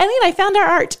picture. I'm like, Eileen, I found our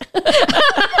art.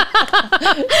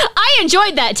 I I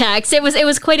enjoyed that text. It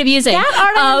was quite amusing. That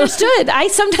art I understood. I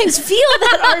sometimes feel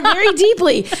that art very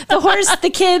deeply. The horse, the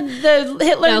kid, the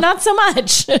Hitler, not so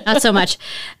much. Not so much.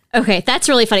 Okay, that's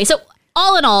really funny. So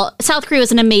all in all, South Korea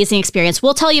was an amazing experience.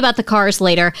 We'll tell you about the cars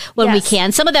later when we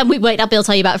can. Some of them we might not be able to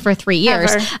tell you about for 3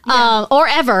 years or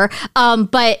ever.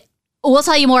 But we'll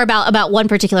tell you more about one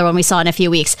particular one we saw in a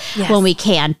few weeks when we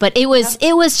can. But it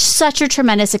was such a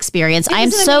tremendous experience. I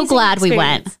am so glad we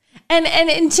went. And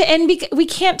we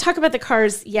can't talk about the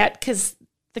cars yet because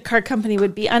the car company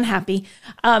would be unhappy.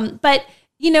 But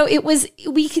it was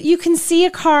you can see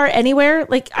a car anywhere.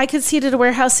 Like I could see it at a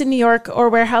warehouse in New York or a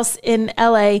warehouse in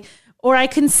LA, or I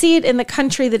can see it in the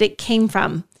country that it came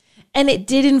from. And it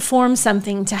did inform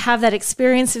something to have that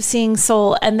experience of seeing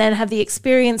Seoul and then have the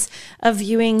experience of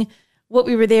viewing what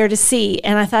we were there to see.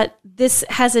 And I thought this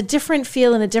has a different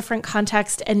feel in a different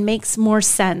context and makes more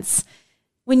sense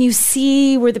when you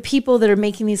see where the people that are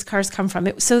making these cars come from.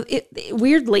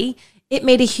 Weirdly, it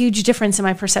made a huge difference in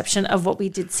my perception of what we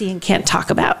did see and can't talk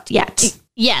about yet.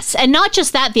 Yes, and not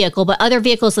just that vehicle, but other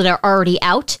vehicles that are already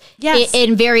out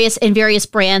in various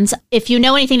brands. If you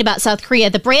know anything about South Korea,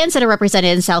 the brands that are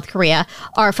represented in South Korea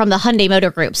are from the Hyundai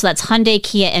Motor Group. So that's Hyundai,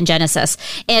 Kia, and Genesis.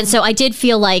 And so I did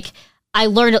feel like I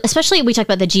learned, especially we talked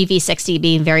about the GV60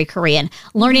 being very Korean,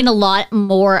 learning a lot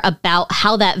more about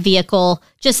how that vehicle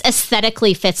just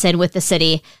aesthetically fits in with the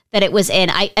city that it was in.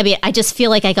 I mean, I just feel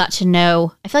like I got to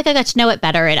know it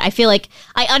better. And I feel like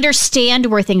I understand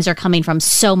where things are coming from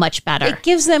so much better. It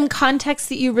gives them context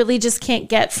that you really just can't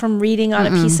get from reading on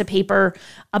a piece of paper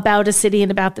about a city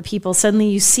and about the people. Suddenly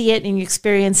you see it and you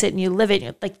experience it and you live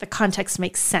it. Like the context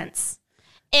makes sense.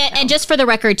 And just for the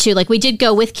record, too, like we did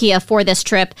go with Kia for this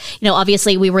trip.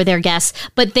 Obviously we were their guests,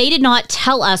 but they did not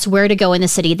tell us where to go in the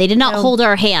city. They did not hold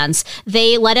our hands.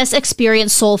 They let us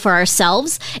experience Seoul for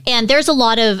ourselves. And there's a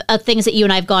lot of things that you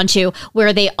and I have gone to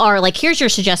where they are like, here's your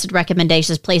suggested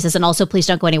recommendations, places, and also please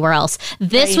don't go anywhere else.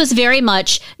 This was very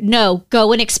much, no,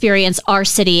 go and experience our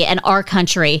city and our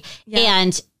country.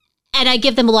 Yeah. And I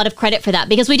give them a lot of credit for that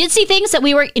because we did see things that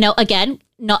we were, again,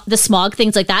 not the smog,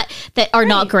 things like that are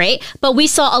not great. But we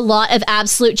saw a lot of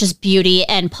absolute just beauty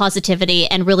and positivity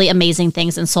and really amazing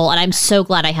things in Seoul. And I'm so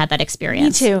glad I had that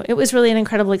experience. Me too. It was really an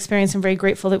incredible experience. I'm very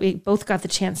grateful that we both got the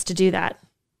chance to do that.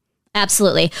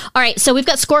 Absolutely. All right. So we've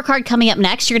got Scorecard coming up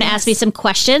next. You're going to ask me some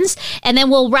questions and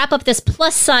then we'll wrap up this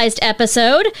plus-sized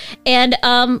episode and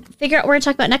figure out what we're going to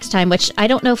talk about next time, which I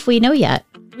don't know if we know yet.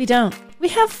 We don't. We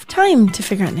have time to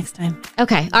figure out next time.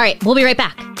 Okay. All right. We'll be right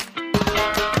back.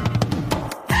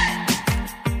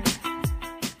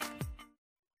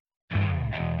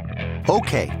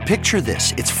 Okay, picture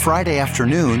this. It's Friday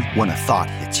afternoon when a thought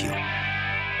hits you.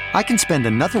 I can spend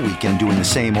another weekend doing the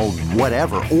same old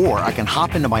whatever, or I can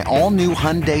hop into my all-new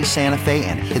Hyundai Santa Fe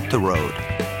and hit the road.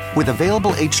 With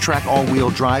available H-Track all-wheel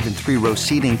drive and 3-row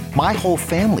seating, my whole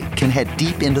family can head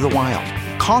deep into the wild.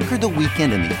 Conquer the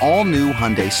weekend in the all-new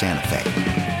Hyundai Santa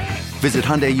Fe. Visit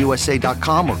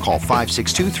HyundaiUSA.com or call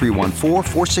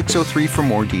 562-314-4603 for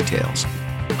more details.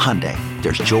 Hyundai,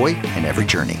 there's joy in every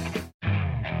journey.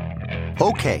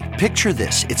 Okay, picture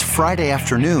this. It's Friday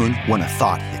afternoon when a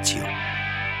thought hits you.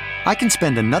 I can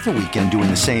spend another weekend doing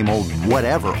the same old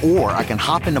whatever, or I can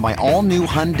hop into my all-new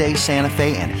Hyundai Santa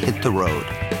Fe and hit the road.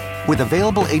 With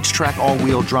available H-Track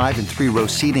all-wheel drive and 3-row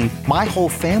seating, my whole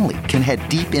family can head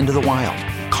deep into the wild.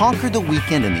 Conquer the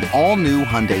weekend in the all-new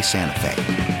Hyundai Santa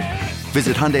Fe.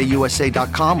 Visit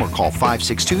HyundaiUSA.com or call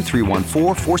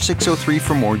 562-314-4603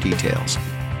 for more details.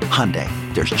 Hyundai,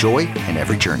 there's joy in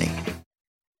every journey.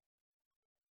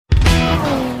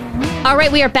 All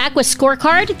right, we are back with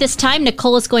Scorecard. This time,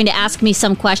 Nicole is going to ask me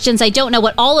some questions. I don't know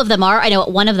what all of them are. I know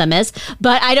what one of them is,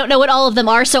 but I don't know what all of them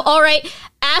are. So, all right,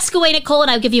 ask away, Nicole,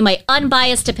 and I'll give you my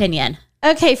unbiased opinion.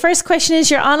 Okay, first question is,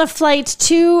 you're on a flight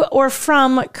to or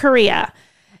from Korea.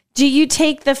 Do you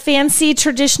take the fancy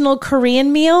traditional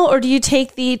Korean meal, or do you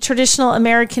take the traditional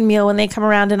American meal when they come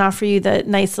around and offer you the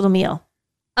nice little meal?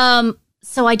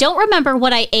 So I don't remember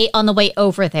what I ate on the way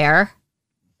over there.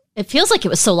 It feels like it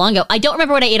was so long ago. I don't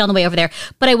remember what I ate on the way over there,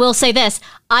 but I will say this.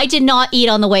 I did not eat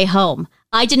on the way home.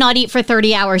 I did not eat for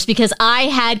 30 hours because I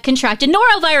had contracted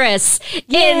norovirus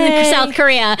in South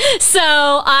Korea. So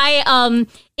I,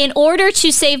 in order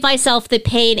to save myself the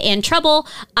pain and trouble,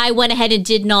 I went ahead and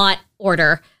did not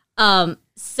order.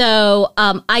 So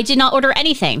I did not order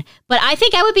anything, but I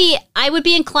think I would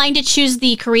be inclined to choose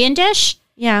the Korean dish.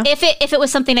 Yeah. If it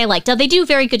was something I liked. Now, they do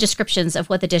very good descriptions of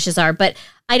what the dishes are, but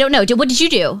I don't know. What did you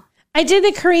do? I did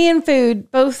the Korean food,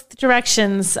 both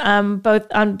directions, both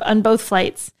on both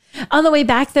flights. On the way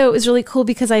back, though, it was really cool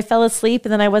because I fell asleep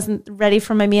and then I wasn't ready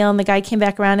for my meal. And the guy came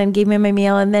back around and gave me my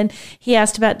meal. And then he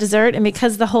asked about dessert. And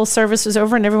because the whole service was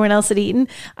over and everyone else had eaten,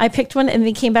 I picked one and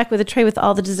he came back with a tray with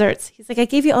all the desserts. He's like, I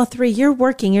gave you all 3. You're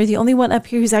working. You're the only one up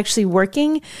here who's actually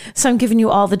working. So I'm giving you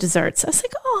all the desserts. I was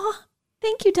like, oh,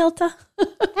 thank you, Delta.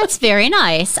 That's very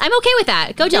nice. I'm okay with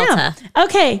that. Go Delta. Yeah.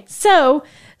 Okay, so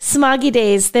smoggy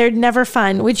days, they're never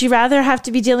fun. Would you rather have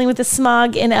to be dealing with the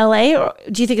smog in LA, or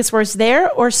do you think it's worse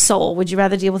there, or Seoul? Would you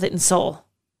rather deal with it in Seoul?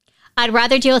 I'd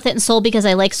rather deal with it in Seoul because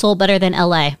I like Seoul better than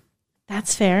LA.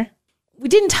 That's fair. We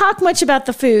didn't talk much about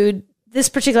the food, this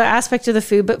particular aspect of the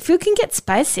food, but food can get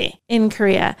spicy in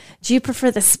Korea. Do you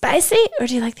prefer the spicy, or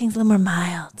do you like things a little more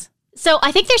mild? So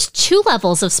I think there's 2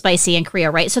 levels of spicy in Korea,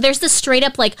 right? So there's the straight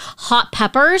up like hot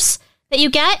peppers that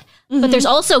you get, but there's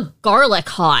also garlic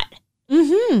hot.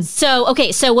 Mm-hmm. So,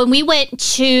 okay. So when we went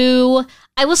to,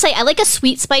 I will say I like a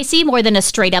sweet spicy more than a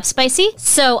straight up spicy.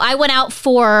 So I went out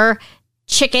for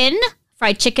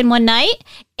fried chicken one night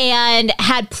and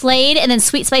had plain and then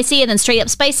sweet spicy and then straight up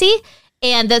spicy.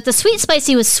 And the sweet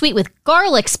spicy was sweet with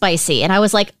garlic spicy. And I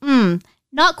was like,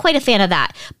 not quite a fan of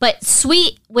that, but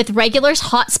sweet with regulars,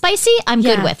 hot spicy, I'm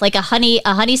good with, like a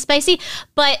honey spicy.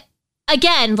 But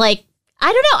again, like,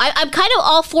 I don't know. I'm kind of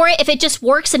all for it if it just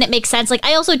works and it makes sense. Like,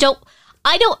 I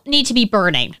don't need to be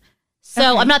burning. So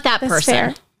okay, I'm not that person.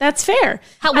 Fair. That's fair.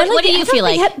 What do you feel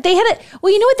like? They had it.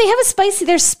 Well, you know what? They have a spicy.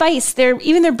 There's spice.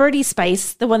 Even their birdie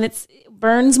spice, the one that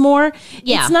burns more.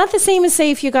 Yeah. It's not the same as,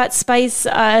 say, if you got spice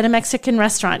at a Mexican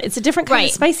restaurant. It's a different kind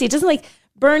of spicy. It doesn't like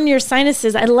burn your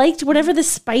sinuses. I liked whatever the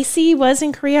spicy was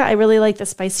in Korea. I really like the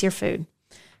spicier food.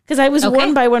 Because I was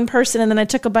warned by one person and then I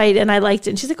took a bite and I liked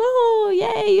it. And she's like, oh,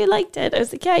 yay, you liked it. I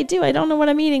was like, yeah, I do. I don't know what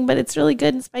I'm eating, but it's really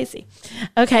good and spicy.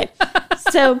 Okay.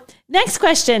 So next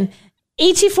question,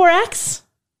 AT4X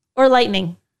or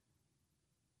Lightning?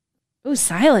 Ooh,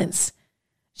 silence.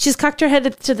 She's cocked her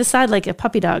head to the side like a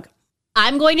puppy dog.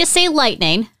 I'm going to say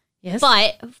Lightning. Yes.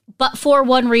 But for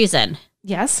one reason.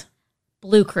 Yes.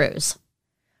 Blue Cruise.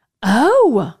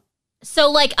 Oh.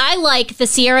 So, like, I like the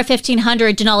Sierra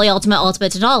 1500 Denali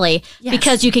Ultimate Denali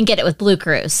because you can get it with Blue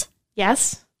Cruise.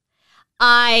 Yes.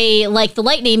 I like the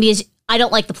Lightning because I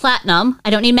don't like the Platinum.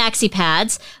 I don't need maxi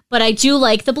pads, but I do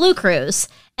like the Blue Cruise.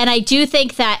 And I do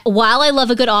think that while I love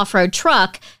a good off-road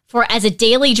truck, as a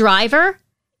daily driver,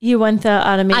 you want the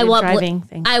automated driving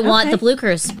thing. I want the Blue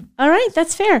Cruise. All right,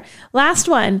 that's fair. Last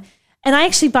one. And I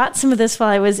actually bought some of this while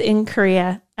I was in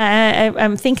Korea.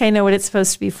 I think I know what it's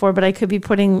supposed to be for, but I could be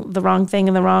putting the wrong thing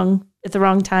at the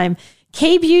wrong time.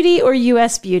 K-Beauty or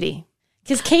US Beauty?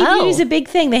 Because K-Beauty is a big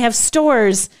thing. They have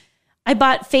stores. I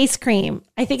bought face cream.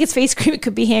 I think it's face cream. It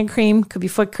could be hand cream, could be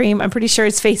foot cream. I'm pretty sure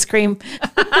it's face cream.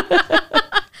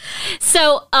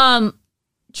 So,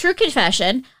 true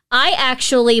confession, I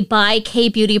actually buy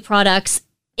K-Beauty products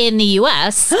in the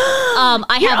US.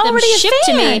 I have them shipped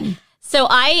to me. So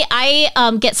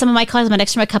I get some of my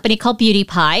cosmetics from a company called Beauty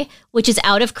Pie, which is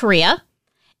out of Korea.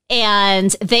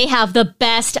 And they have the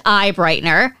best eye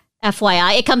brightener,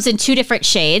 FYI. It comes in 2 different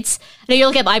shades. I know you're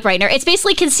looking at eye brightener. It's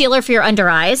basically concealer for your under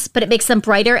eyes, but it makes them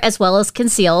brighter as well as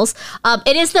conceals.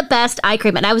 It is the best eye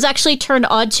cream. And I was actually turned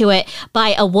on to it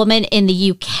by a woman in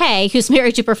the UK who's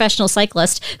married to a professional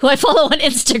cyclist who I follow on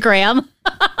Instagram.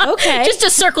 Okay. Just to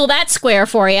circle that square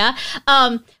for you.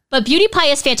 But Beauty Pie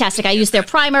is fantastic. I use their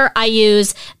primer. I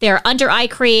use their under eye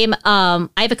cream. I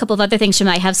have a couple of other things from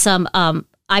them. I have some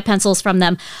eye pencils from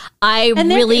them.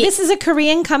 This is a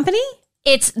Korean company?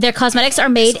 Their cosmetics are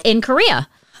made in Korea.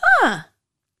 Huh.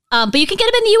 But you can get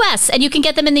them in the US and you can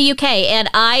get them in the UK. And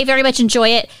I very much enjoy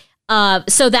it.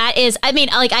 So that is, I mean,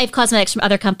 like I have cosmetics from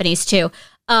other companies too.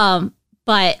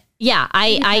 But yeah,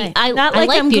 I not like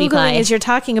I'm Beauty Googling Pie. as you're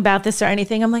talking about this or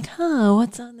anything. I'm like,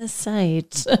 what's on this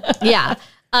site? Yeah.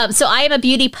 So I am a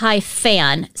Beauty Pie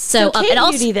fan. So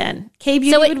K-Beauty then.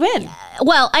 K-Beauty would win.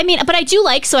 Well, I mean, but I do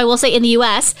like, so I will say in the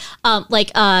US,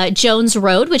 Jones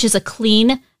Road, which is a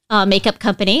clean makeup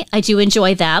company. I do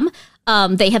enjoy them.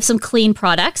 They have some clean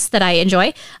products that I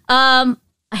enjoy. I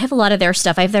have a lot of their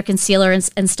stuff. I have their concealer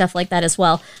and stuff like that as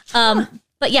well.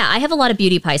 But yeah, I have a lot of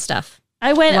Beauty Pie stuff.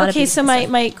 I went, so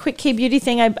my quick K-Beauty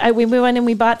thing, we went and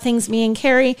we bought things, me and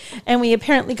Carrie, and we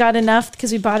apparently got enough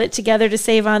because we bought it together to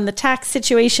save on the tax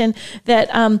situation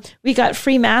that we got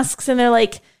free masks. And we're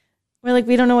like,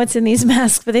 we don't know what's in these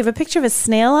masks, but they have a picture of a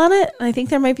snail on it. And I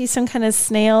think there might be some kind of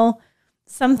snail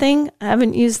something. I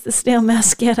haven't used the snail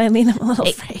mask yet, Eileen. I'm a little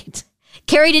afraid.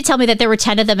 Carrie did tell me that there were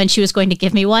 10 of them and she was going to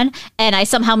give me one. And I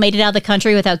somehow made it out of the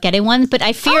country without getting one. But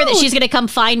I fear that she's going to come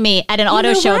find me at an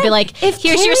auto show and be like, here's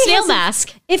your snail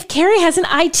mask. If Carrie has an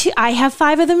I have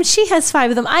 5 of them. She has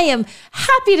 5 of them. I am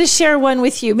happy to share one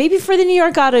with you. Maybe for the New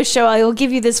York Auto Show, I will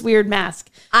give you this weird mask.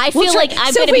 I feel like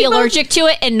I'm going to be allergic to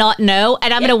it and not know.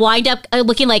 And I'm going to wind up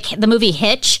looking like the movie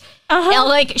Hitch. I'll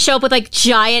like show up with like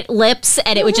giant lips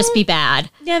and it would just be bad.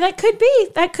 Yeah, that could be.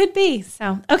 That could be.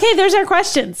 So, okay, there's our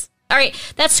questions. All right,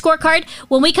 that's Scorecard.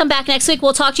 When we come back next week,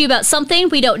 we'll talk to you about something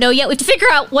we don't know yet. We have to figure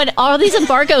out when all these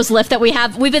embargoes lift that we've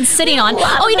been sitting on.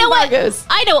 Oh, you know what?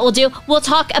 I know what we'll do. We'll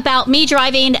talk about me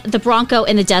driving the Bronco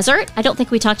in the desert. I don't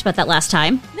think we talked about that last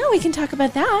time. No, we can talk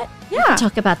about that. Yeah. We can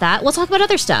talk about that. We'll talk about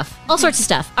other stuff. All sorts of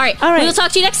stuff. All right. We will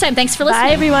talk to you next time. Thanks for listening.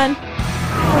 Bye, everyone.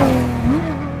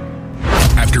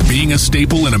 After being a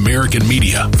staple in American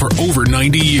media for over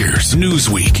 90 years,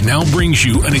 Newsweek now brings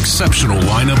you an exceptional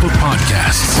lineup of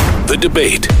podcasts. The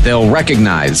Debate. They'll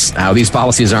recognize how these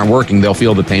policies aren't working. They'll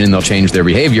feel the pain and they'll change their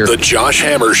behavior. The Josh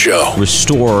Hammer Show.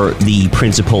 Restore the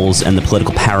principles and the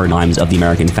political paradigms of the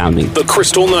American founding. The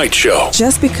Crystal Knight Show.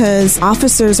 Just because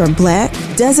officers are black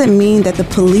doesn't mean that the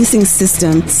policing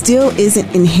system still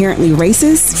isn't inherently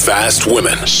racist. Fast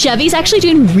Women. Chevy's actually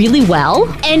doing really well,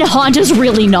 and Honda's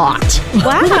really not.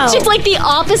 Wow. Which is like the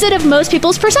opposite of most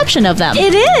people's perception of them.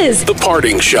 It is. The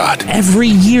Parting Shot. Every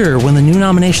year when the new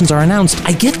nominations are announced,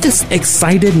 I get this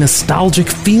excited, nostalgic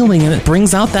feeling, and it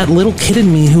brings out that little kid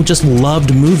in me who just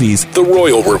loved movies. The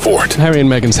Royal Report. Harry and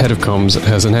Meghan's head of comms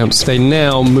has announced they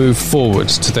now move forward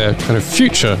to their kind of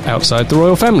future outside the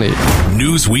royal family.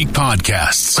 Newsweek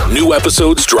podcasts. New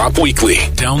episodes drop weekly.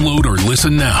 Download or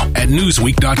listen now at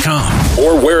Newsweek.com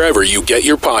or wherever you get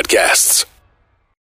your podcasts.